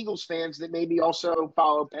Philadelphia Eagles fans that maybe also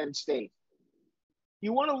follow Penn State?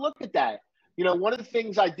 You want to look at that. One of the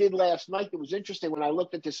things I did last night that was interesting when I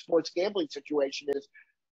looked at this sports gambling situation is,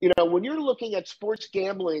 when you're looking at sports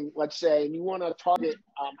gambling, let's say, and you want to target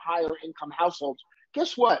higher income households,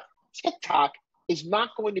 guess what? TikTok is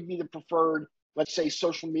not going to be the preferred, let's say,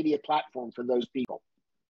 social media platform for those people.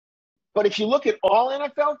 But if you look at all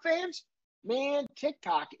NFL fans, man,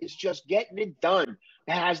 TikTok is just getting it done.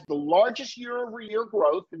 It has the largest year-over-year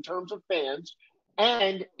growth in terms of fans,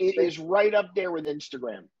 and it is right up there with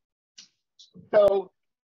Instagram. So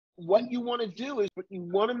what you want to do is you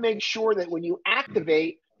want to make sure that when you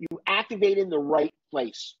activate in the right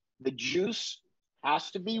place. The juice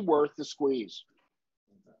has to be worth the squeeze.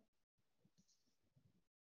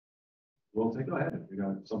 Well, go ahead. You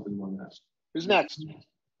got something you want to ask. Who's next?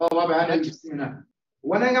 Oh, my bad. I know you've seen that.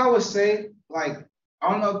 One thing I would say, like, I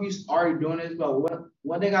don't know if you're already doing this, but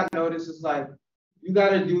one thing I noticed is like, you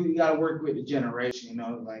gotta work with the generation,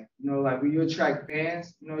 like when you attract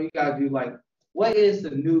fans, you gotta do like, what is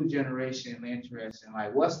the new generation interested in?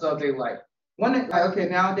 Like, what stuff they like? Okay,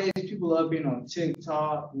 nowadays people love being on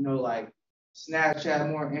TikTok, like Snapchat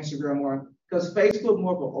more, Instagram more, because Facebook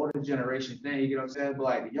more of an older generation thing, you know what I'm saying? But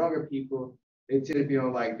like the younger people, they tend to be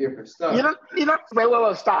on like different stuff. Wait,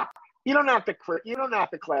 stop. You don't have to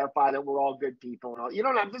clarify that we're all good people and all. You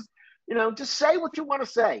don't have just say what you want to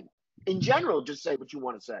say. In general, just say what you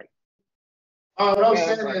want to say. Oh, what I'm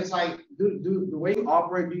saying is like, do the way you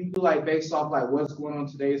operate, do you do like based off like what's going on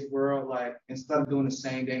in today's world, like instead of doing the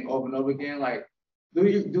same thing over and over again, like do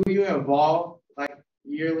you evolve like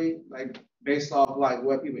yearly, like based off like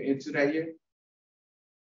what people into that year?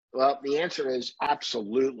 Well, the answer is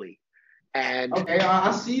absolutely. And okay,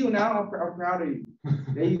 I see you now. I'm proud of you.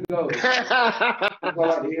 There you go.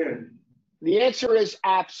 The answer is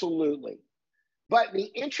absolutely. But the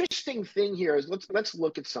interesting thing here is let's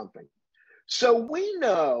look at something. So we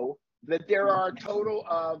know that there are a total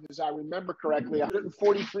of, as I remember correctly,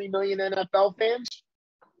 143 million NFL fans.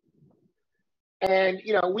 And,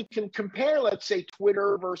 we can compare, let's say,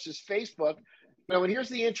 Twitter versus Facebook. And here's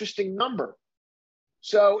the interesting number.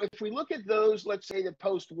 So if we look at those, let's say that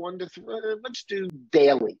post 1 to 3, let's do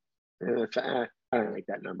daily. I don't like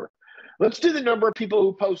that number. Let's do the number of people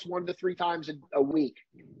who post 1 to 3 times a week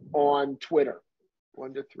on Twitter.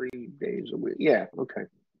 1 to 3 days a week. Yeah, okay.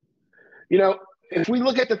 If we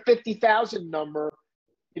look at the 50,000 number,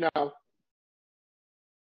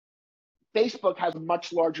 Facebook has a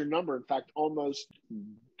much larger number. In fact, almost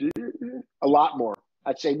a lot more.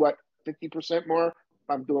 I'd say 50% more, if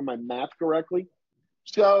I'm doing my math correctly.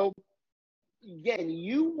 So again,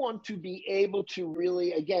 you want to be able to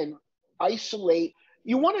really, again, isolate.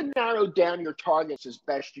 You want to narrow down your targets as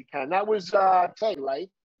best you can. That was Tay, right?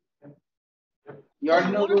 You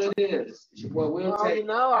already know what it is.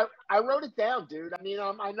 I wrote it down, dude. I mean,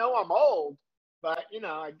 I know I'm old, but I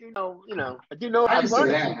do know I've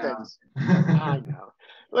learned a few things. I know.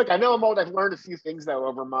 Look, I know I'm old. I've learned a few things though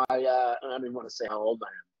over my. I don't even want to say how old I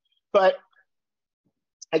am, but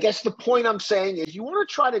I guess the point I'm saying is you want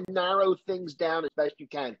to try to narrow things down as best you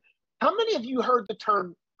can. How many of you heard the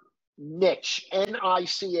term niche,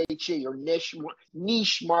 N-I-C-H-E, or niche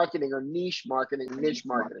marketing, or niche marketing?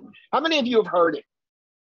 How many of you have heard it?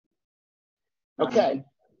 Okay.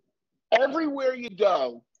 Everywhere you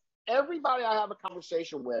go, everybody I have a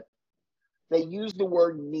conversation with, they use the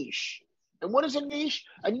word niche. And what is a niche?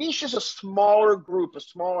 A niche is a smaller group, a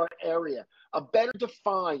smaller area, a better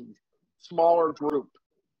defined smaller group.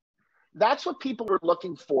 That's what people are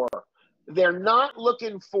looking for. They're not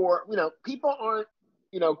looking for, people aren't,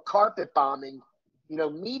 carpet bombing,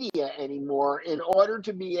 media anymore in order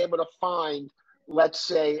to be able to find, let's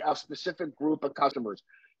say, a specific group of customers.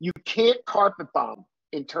 You can't carpet bomb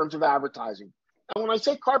in terms of advertising. And when I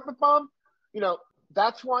say carpet bomb,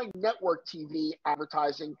 that's why network TV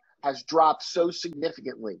advertising has dropped so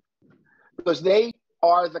significantly, because they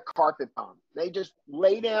are the carpet bomb. They just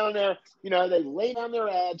lay down their, they lay down their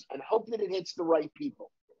ads and hope that it hits the right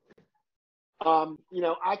people.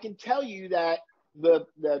 I can tell you that the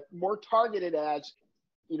more targeted ads,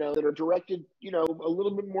 that are directed, a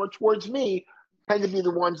little bit more towards me, tend to be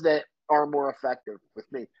the ones that are more effective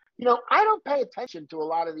with me. I don't pay attention to a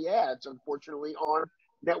lot of the ads, unfortunately, on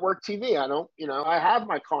network TV. I don't, I have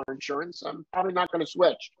my car insurance. I'm probably not going to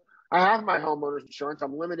switch. I have my homeowner's insurance.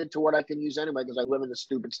 I'm limited to what I can use anyway because I live in the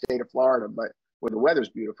stupid state of Florida, but where the weather's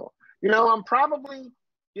beautiful. I don't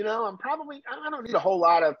need a whole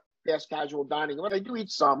lot of fast casual dining, but I do eat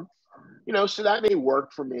some, so that may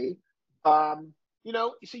work for me. So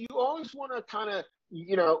you always want to kind of,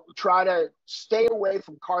 try to stay away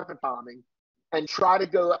from carpet bombing and try to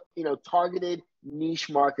go, targeted niche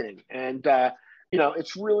marketing. And,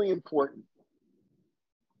 it's really important.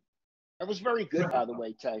 That was very good, by the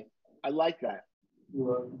way, Tay. I like that.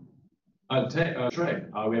 Trey,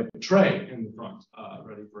 we have Trey in the front,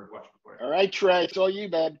 ready for a question for you. All right, Trey, it's all you,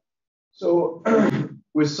 man. So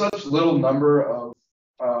with such little number of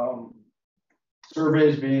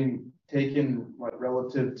surveys being taken,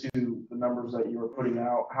 relative to the numbers that you were putting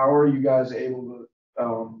out, how are you guys able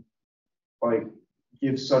to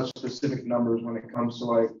give such specific numbers when it comes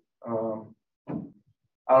to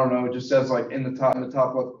I don't know, it just says in the top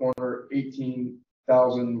left corner,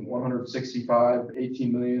 18,165,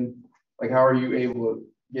 18 million. How are you able to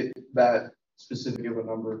get that specific of a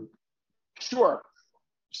number? Sure.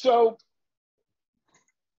 So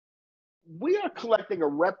we are collecting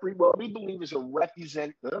what we believe is a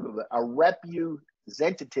representative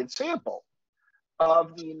sample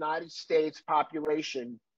of the United States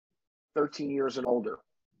population 13 years and older.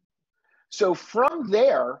 So from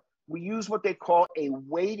there, we use what they call a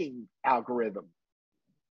weighting algorithm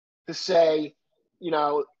to say,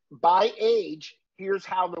 by age, here's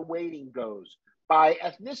how the weighting goes. By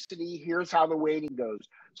ethnicity, here's how the weighting goes.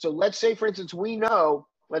 So let's say, for instance, we know,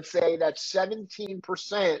 let's say that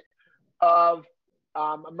 17% of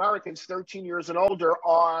Americans 13 years and older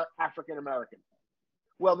are African American.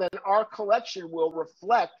 Well, then our collection will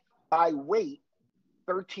reflect by weight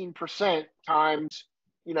 13% times,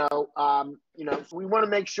 so we want to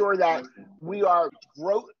make sure that we are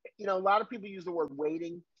a lot of people use the word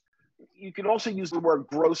weighting. You can also use the word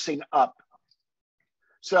grossing up.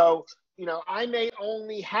 So, I may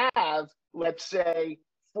only have, let's say,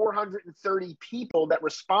 430 people that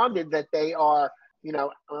responded that they are,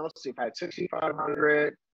 let's see, if I had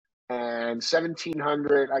 6,500 and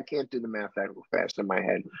 1,700, I can't do the math that fast in my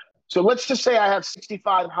head. So let's just say I have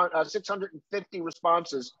 650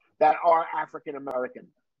 responses that are African American.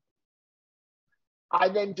 I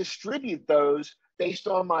then distribute those based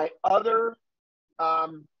on my other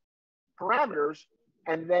parameters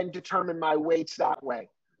and then determine my weights that way.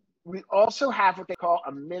 We also have what they call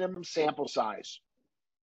a minimum sample size.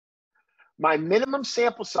 My minimum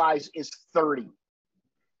sample size is 30.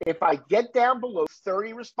 If I get down below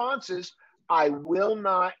 30 responses, I will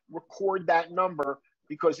not record that number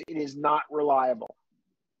because it is not reliable.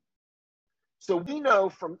 So we know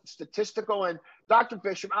from statistical, and Dr.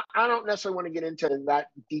 Bishop, I don't necessarily want to get into that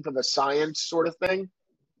deep of a science sort of thing,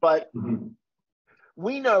 but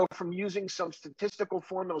we know from using some statistical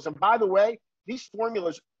formulas, and by the way, these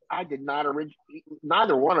formulas, I did not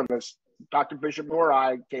neither one of us, Dr. Bishop nor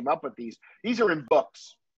I, came up with these. These are in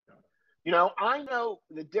books. I know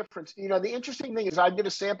the difference. The interesting thing is I did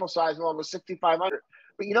a sample size of almost 6,500,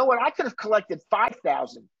 but you know what? I could have collected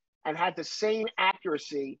 5,000 and had the same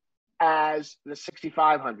accuracy as the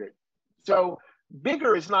 6,500. So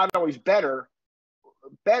bigger is not always better.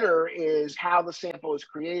 Better is how the sample is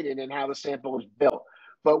created and how the sample is built.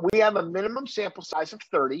 But we have a minimum sample size of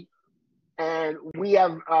 30. And we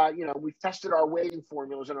have, we've tested our weighting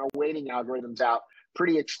formulas and our weighting algorithms out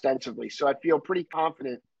pretty extensively. So I feel pretty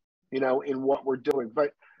confident, in what we're doing.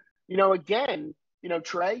 But, again,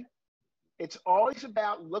 Trey, it's always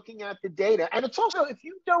about looking at the data. And it's also, if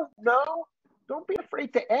you don't know, don't be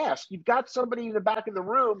afraid to ask. You've got somebody in the back of the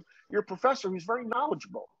room, your professor, who's very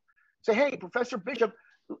knowledgeable. Say, hey, Professor Bishop,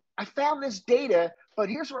 I found this data, but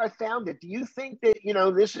here's where I found it. Do you think that,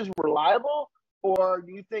 this is reliable? Or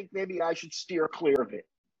do you think maybe I should steer clear of it?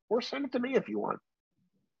 Or send it to me if you want.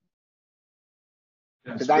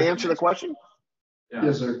 Yes. Did I answer the question? Yeah.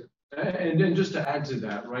 Yes, sir. And then just to add to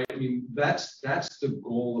that, right? I mean, that's the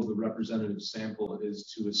goal of the representative sample,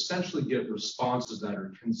 is to essentially get responses that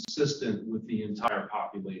are consistent with the entire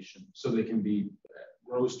population, so they can be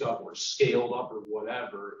grossed up or scaled up or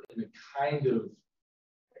whatever in a kind of,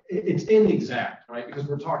 it's inexact, right? Because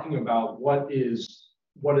we're talking about what is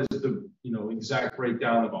the exact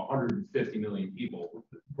breakdown of 150 million people.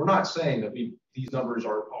 We're not saying that these numbers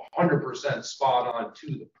are 100% spot on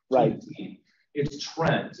to the T. It's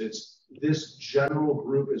trends. It's this general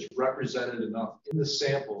group is represented enough in the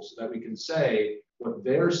sample so that we can say what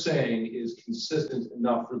they're saying is consistent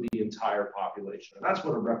enough for the entire population. And that's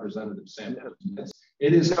what a representative sample is.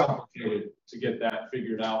 It is complicated to get that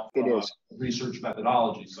figured out from a research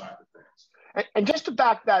methodology side of things. And just to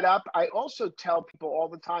back that up, I also tell people all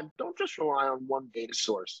the time, don't just rely on one data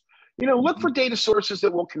source. Look for data sources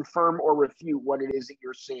that will confirm or refute what it is that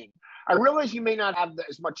you're seeing. I realize you may not have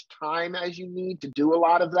as much time as you need to do a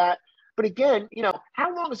lot of that. But again,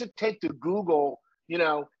 how long does it take to Google,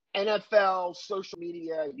 NFL social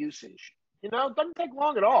media usage? It doesn't take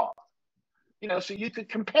long at all. So you could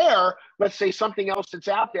compare, let's say, something else that's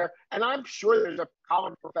out there. And I'm sure there's a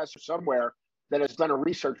college professor somewhere that has done a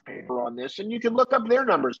research paper on this, and you can look up their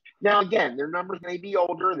numbers. Now, again, their numbers may be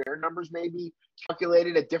older, their numbers may be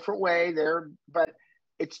calculated a different way but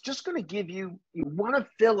it's just going to give you want to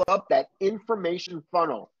fill up that information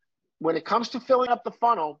funnel. When it comes to filling up the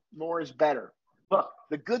funnel, more is better. But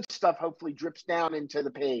the good stuff hopefully drips down into the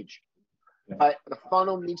page. But the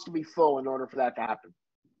funnel needs to be full in order for that to happen.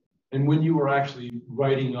 And when you are actually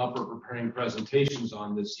writing up or preparing presentations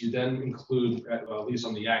on this, you then include, at least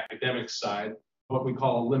on the academic side, what we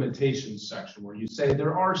call a limitations section, where you say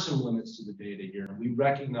there are some limits to the data here, and we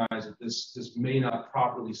recognize that this may not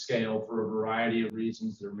properly scale for a variety of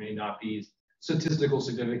reasons. There may not be statistical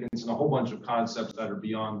significance and a whole bunch of concepts that are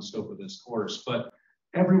beyond the scope of this course. But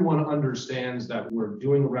everyone understands that we're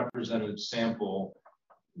doing a representative sample.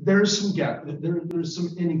 There's some there's some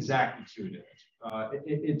inexactitude in it.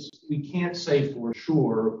 We can't say for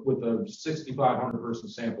sure with a 6,500 person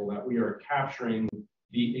sample that we are capturing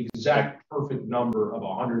the exact perfect number of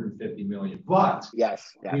 150 million. But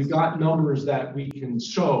yes. we've got numbers that we can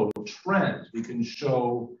show trends. We can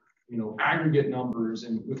show, aggregate numbers.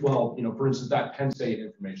 And well, for instance, that Penn State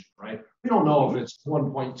information, right? We don't know if it's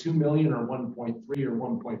 1.2 million or 1.3 or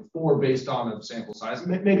 1.4 based on a sample size.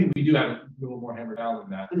 Maybe we do have it a little more hammered down than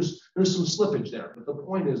that. There's some slippage there. But the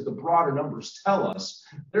point is the broader numbers tell us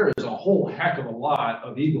there is a whole heck of a lot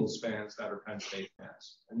of Eagles fans that are Penn State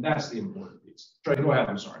fans. And that's the important piece. Trey, go ahead.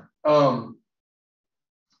 I'm sorry.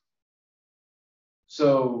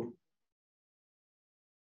 So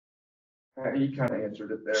you kind of answered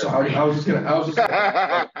it there. Sorry. I was just gonna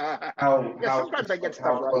how sometimes I get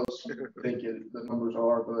stuff right. Close you think the numbers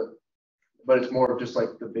are, but it's more of just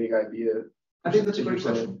like the big idea. I think that's a great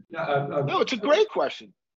question. Yeah, no, it's a great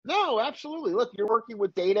question. No, absolutely. Look, you're working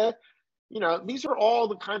with data. These are all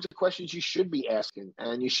the kinds of questions you should be asking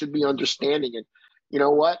and you should be understanding. And you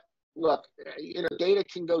know what? Look, data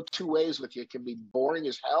can go two ways with you. It can be boring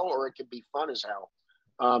as hell or it can be fun as hell.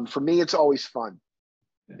 For me, it's always fun.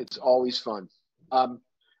 It's always fun.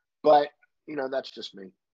 But, that's just me.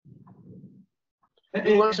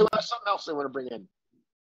 So that's something else I want to bring in.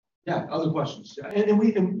 Yeah, other questions.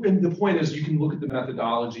 And the point is you can look at the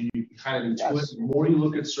methodology, you can kind of intuit. The more you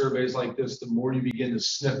look at surveys like this, the more you begin to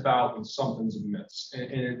sniff out when something's amiss.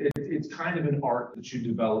 And it's kind of an art that you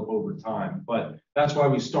develop over time. But that's why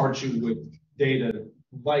we start you with data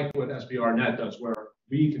like what SBRnet does, where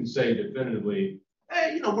we can say definitively,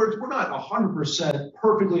 hey, we're not 100%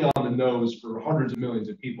 perfectly on the nose for hundreds of millions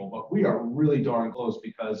of people, but we are really darn close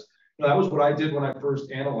because that was what I did when I first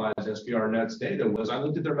analyzed SBRnet's data. Was I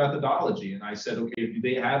looked at their methodology and I said, okay, do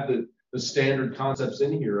they have the standard concepts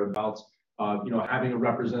in here about having a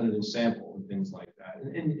representative sample and things like that?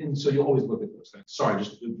 And so you always look at those things. Sorry,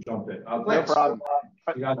 just to jump in. No problem.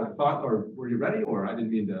 You got a thought, or were you ready? Or I didn't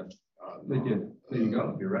mean to. There you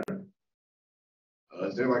go. If you're ready.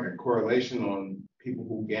 Is there like a correlation on people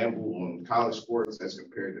who gamble on college sports as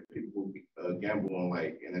compared to people who gamble on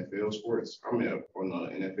like NFL sports? I mean, on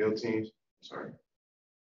the NFL teams. Sorry.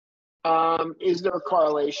 Is there a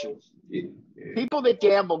correlation? Yeah. People that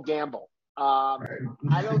gamble. Right.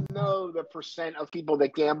 I don't know the percent of people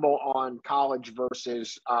that gamble on college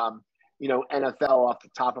versus, NFL off the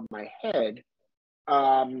top of my head.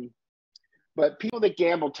 But people that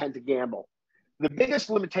gamble tend to gamble. The biggest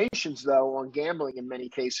limitations, though, on gambling in many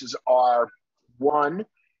cases are, one,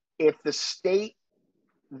 if the state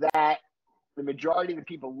that the majority of the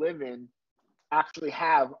people live in actually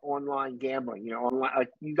have online gambling. Online, like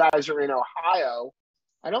you guys are in Ohio.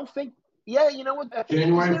 I don't think, you know what?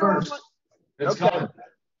 January 1st. It's coming.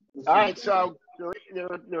 All right, so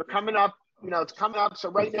they're coming up. It's coming up. So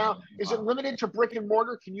right now, is it limited to brick and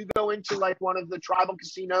mortar? Can you go into like one of the tribal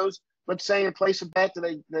casinos, let's say, and place a bet? Do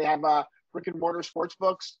they have brick and mortar sports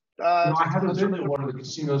books? I haven't been to one of the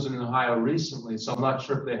casinos in Ohio recently, so I'm not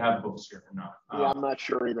sure if they have books here or not. Yeah, I'm not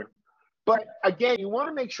sure either. But again, you want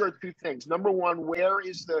to make sure two things. Number one,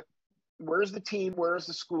 where's the team? Where is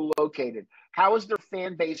the school located? How is their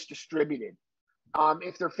fan base distributed?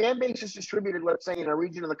 If their fan base is distributed, let's say in a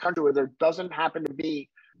region of the country where there doesn't happen to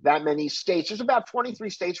be that many states, there's about 23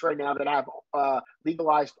 states right now that have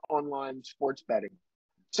legalized online sports betting.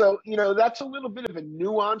 So, that's a little bit of a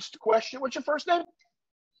nuanced question. What's your first name?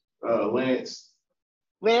 Lance.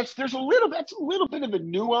 Lance, that's a little bit of a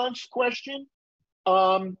nuanced question.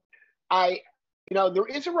 There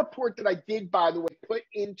is a report that I did, by the way, put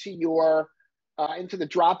into into the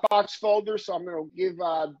Dropbox folder. So I'm going to give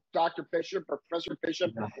Dr. Bishop or Professor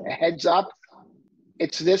Bishop a heads up.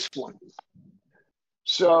 It's this one.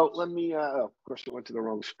 So let me, of course, I went to the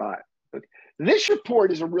wrong spot. But this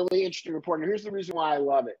report is a really interesting report, and here's the reason why I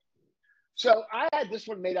love it. So I had this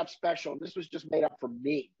one made up special. This was just made up for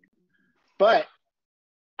me. But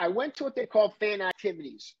I went to what they call fan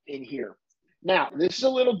activities in here. Now, this is a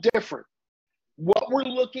little different. What we're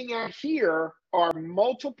looking at here are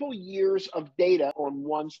multiple years of data on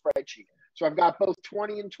one spreadsheet. So I've got both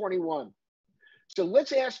 20 and 21. So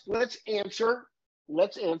let's answer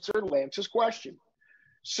Lance's question.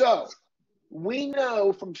 So we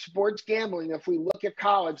know from sports gambling, if we look at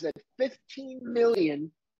college, that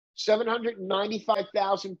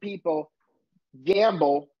 15,795,000 people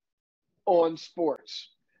gamble on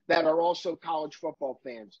sports that are also college football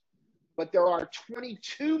fans. But there are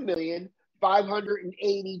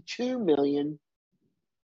 22,582,000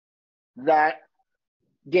 that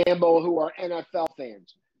gamble who are NFL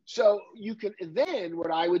fans. So you can then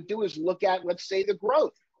what I would do is look at, let's say, the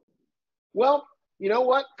growth. Well, you know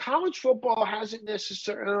what? College football hasn't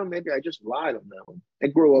necessarily, oh, maybe I just lied on that one.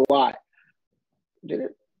 It grew a lot. Did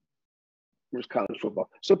it? Where's college football?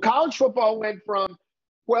 So college football went from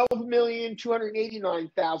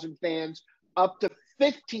 12,289,000 fans up to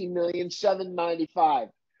 15,795,000.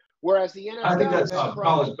 Whereas the NFL. I think that's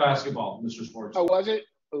college basketball, Mr. Sports. Oh, was it?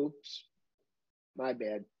 Oops. My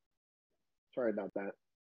bad. Sorry about that.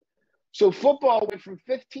 So football went from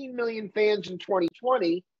 15 million fans in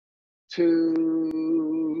 2020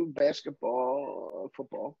 to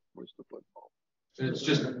football. Where's the football? It's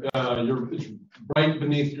just it's right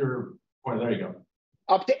beneath your point. There you go.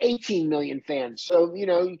 Up to 18 million fans. So,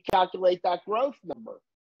 you calculate that growth number,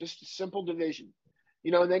 just a simple division.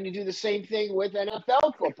 And then you do the same thing with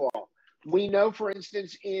NFL football. We know, for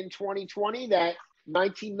instance, in 2020 that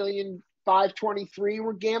 19,523,000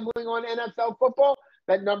 were gambling on NFL football.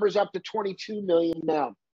 That number's up to 22 million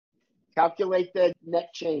now. Calculate the net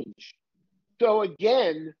change. So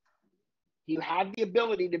again, you have the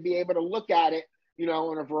ability to be able to look at it, in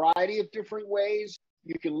a variety of different ways.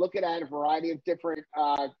 You can look at a variety of different,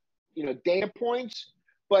 data points,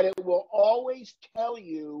 but it will always tell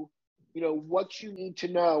you, what you need to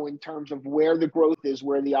know in terms of where the growth is,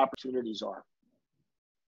 where the opportunities are.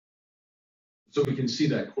 So we can see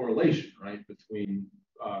that correlation, right, between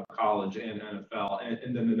college and NFL.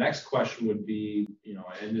 And then the next question would be,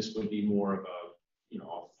 and this would be more of a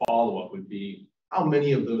follow-up would be, how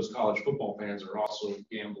many of those college football fans are also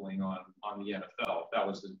gambling on the NFL? If that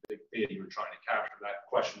was the big data you were trying to capture, that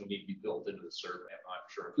question would need to be built into the survey. I'm not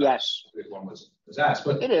sure if yes, one was asked,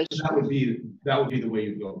 but it is. That would be the way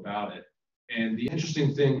you go about it. And the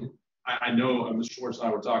interesting thing, I know Mr. Schwartz and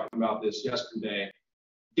I were talking about this yesterday.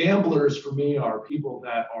 Gamblers, for me, are people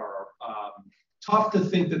that are tough to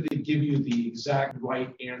think that they give you the exact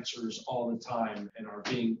right answers all the time and are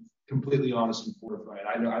being completely honest and forthright.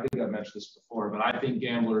 I think I've mentioned this before, but I think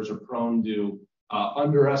gamblers are prone to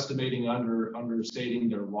underestimating, understating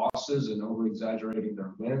their losses and over-exaggerating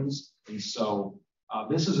their wins. And so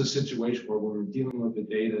this is a situation where when we're dealing with the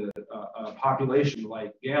data, a population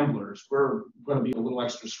like gamblers, we're going to be a little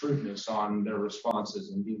extra scrutinous on their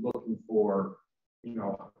responses and be looking for,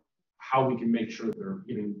 how we can make sure they're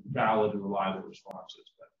getting valid and reliable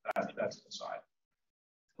responses. But that's an aside.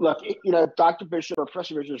 Look, Dr. Bishop or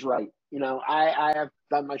Professor Bishop is right. I have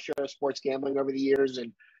done my share of sports gambling over the years,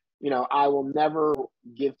 and, I will never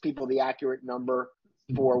give people the accurate number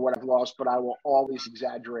for what I've lost, but I will always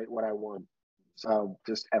exaggerate what I won. So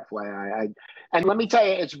just FYI. And let me tell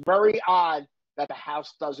you, it's very odd that the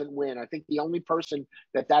House doesn't win. I think the only person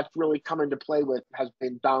that's really come into play with has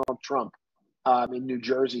been Donald Trump in New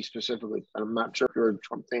Jersey specifically. I'm not sure if you're a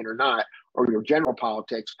Trump fan or not, or your general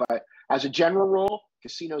politics, but as a general rule,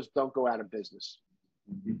 casinos don't go out of business.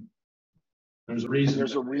 Mm-hmm. There's a reason. And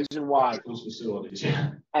there's a reason why. Those facilities,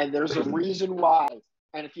 yeah. And there's a reason why.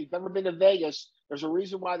 And if you've ever been to Vegas, there's a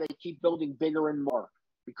reason why they keep building bigger and more,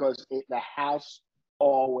 because the house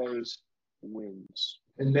always wins.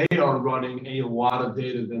 And they are running a lot of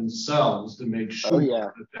data themselves to make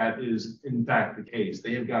sure that is in fact the case.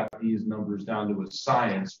 They have got these numbers down to a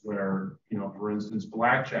science where, for instance,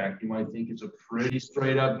 blackjack, you might think it's a pretty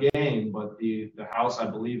straight up game, but the house,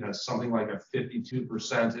 I believe, has something like a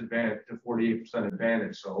 52% advantage to 48%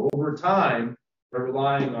 advantage. So over time, they're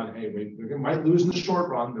relying on, hey, we might lose in the short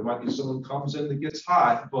run. There might be someone comes in that gets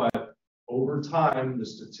hot, but over time, the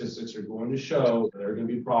statistics are going to show that they're going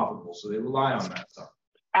to be profitable. So they rely on that stuff.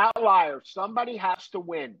 Outlier. Somebody has to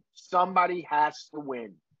win. Somebody has to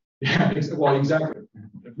win. Yeah, well, exactly.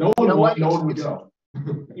 If no one won, no one would go.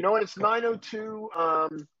 You know what? It's 9:02.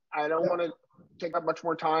 I don't want to take up much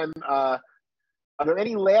more time. Are there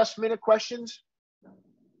any last minute questions?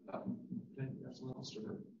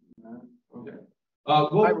 Okay.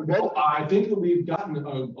 Well, I think that we've gotten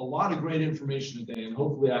a lot of great information today, and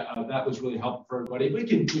hopefully that was really helpful for everybody. We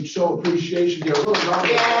can show appreciation here.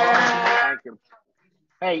 Thank you.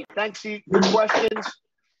 Hey, thanks. Good questions,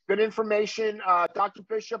 good information. Dr.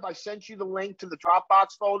 Bishop, I sent you the link to the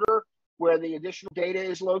Dropbox folder where the additional data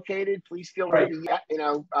is located. Please feel free to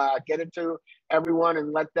get it to everyone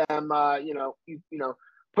and let them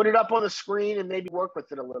put it up on the screen and maybe work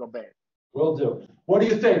with it a little bit. Will do. What do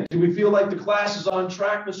you think? Do we feel like the class is on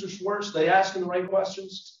track, Mr. Schwartz? They asking the right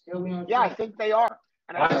questions? Yeah, I think they are.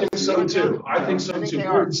 And I think so too. I think so too.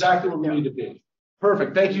 We're exactly where we need to be.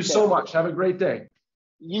 Perfect. Thank you so much. Have a great day.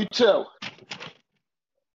 You too.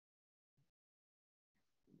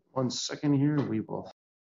 1 second here. We will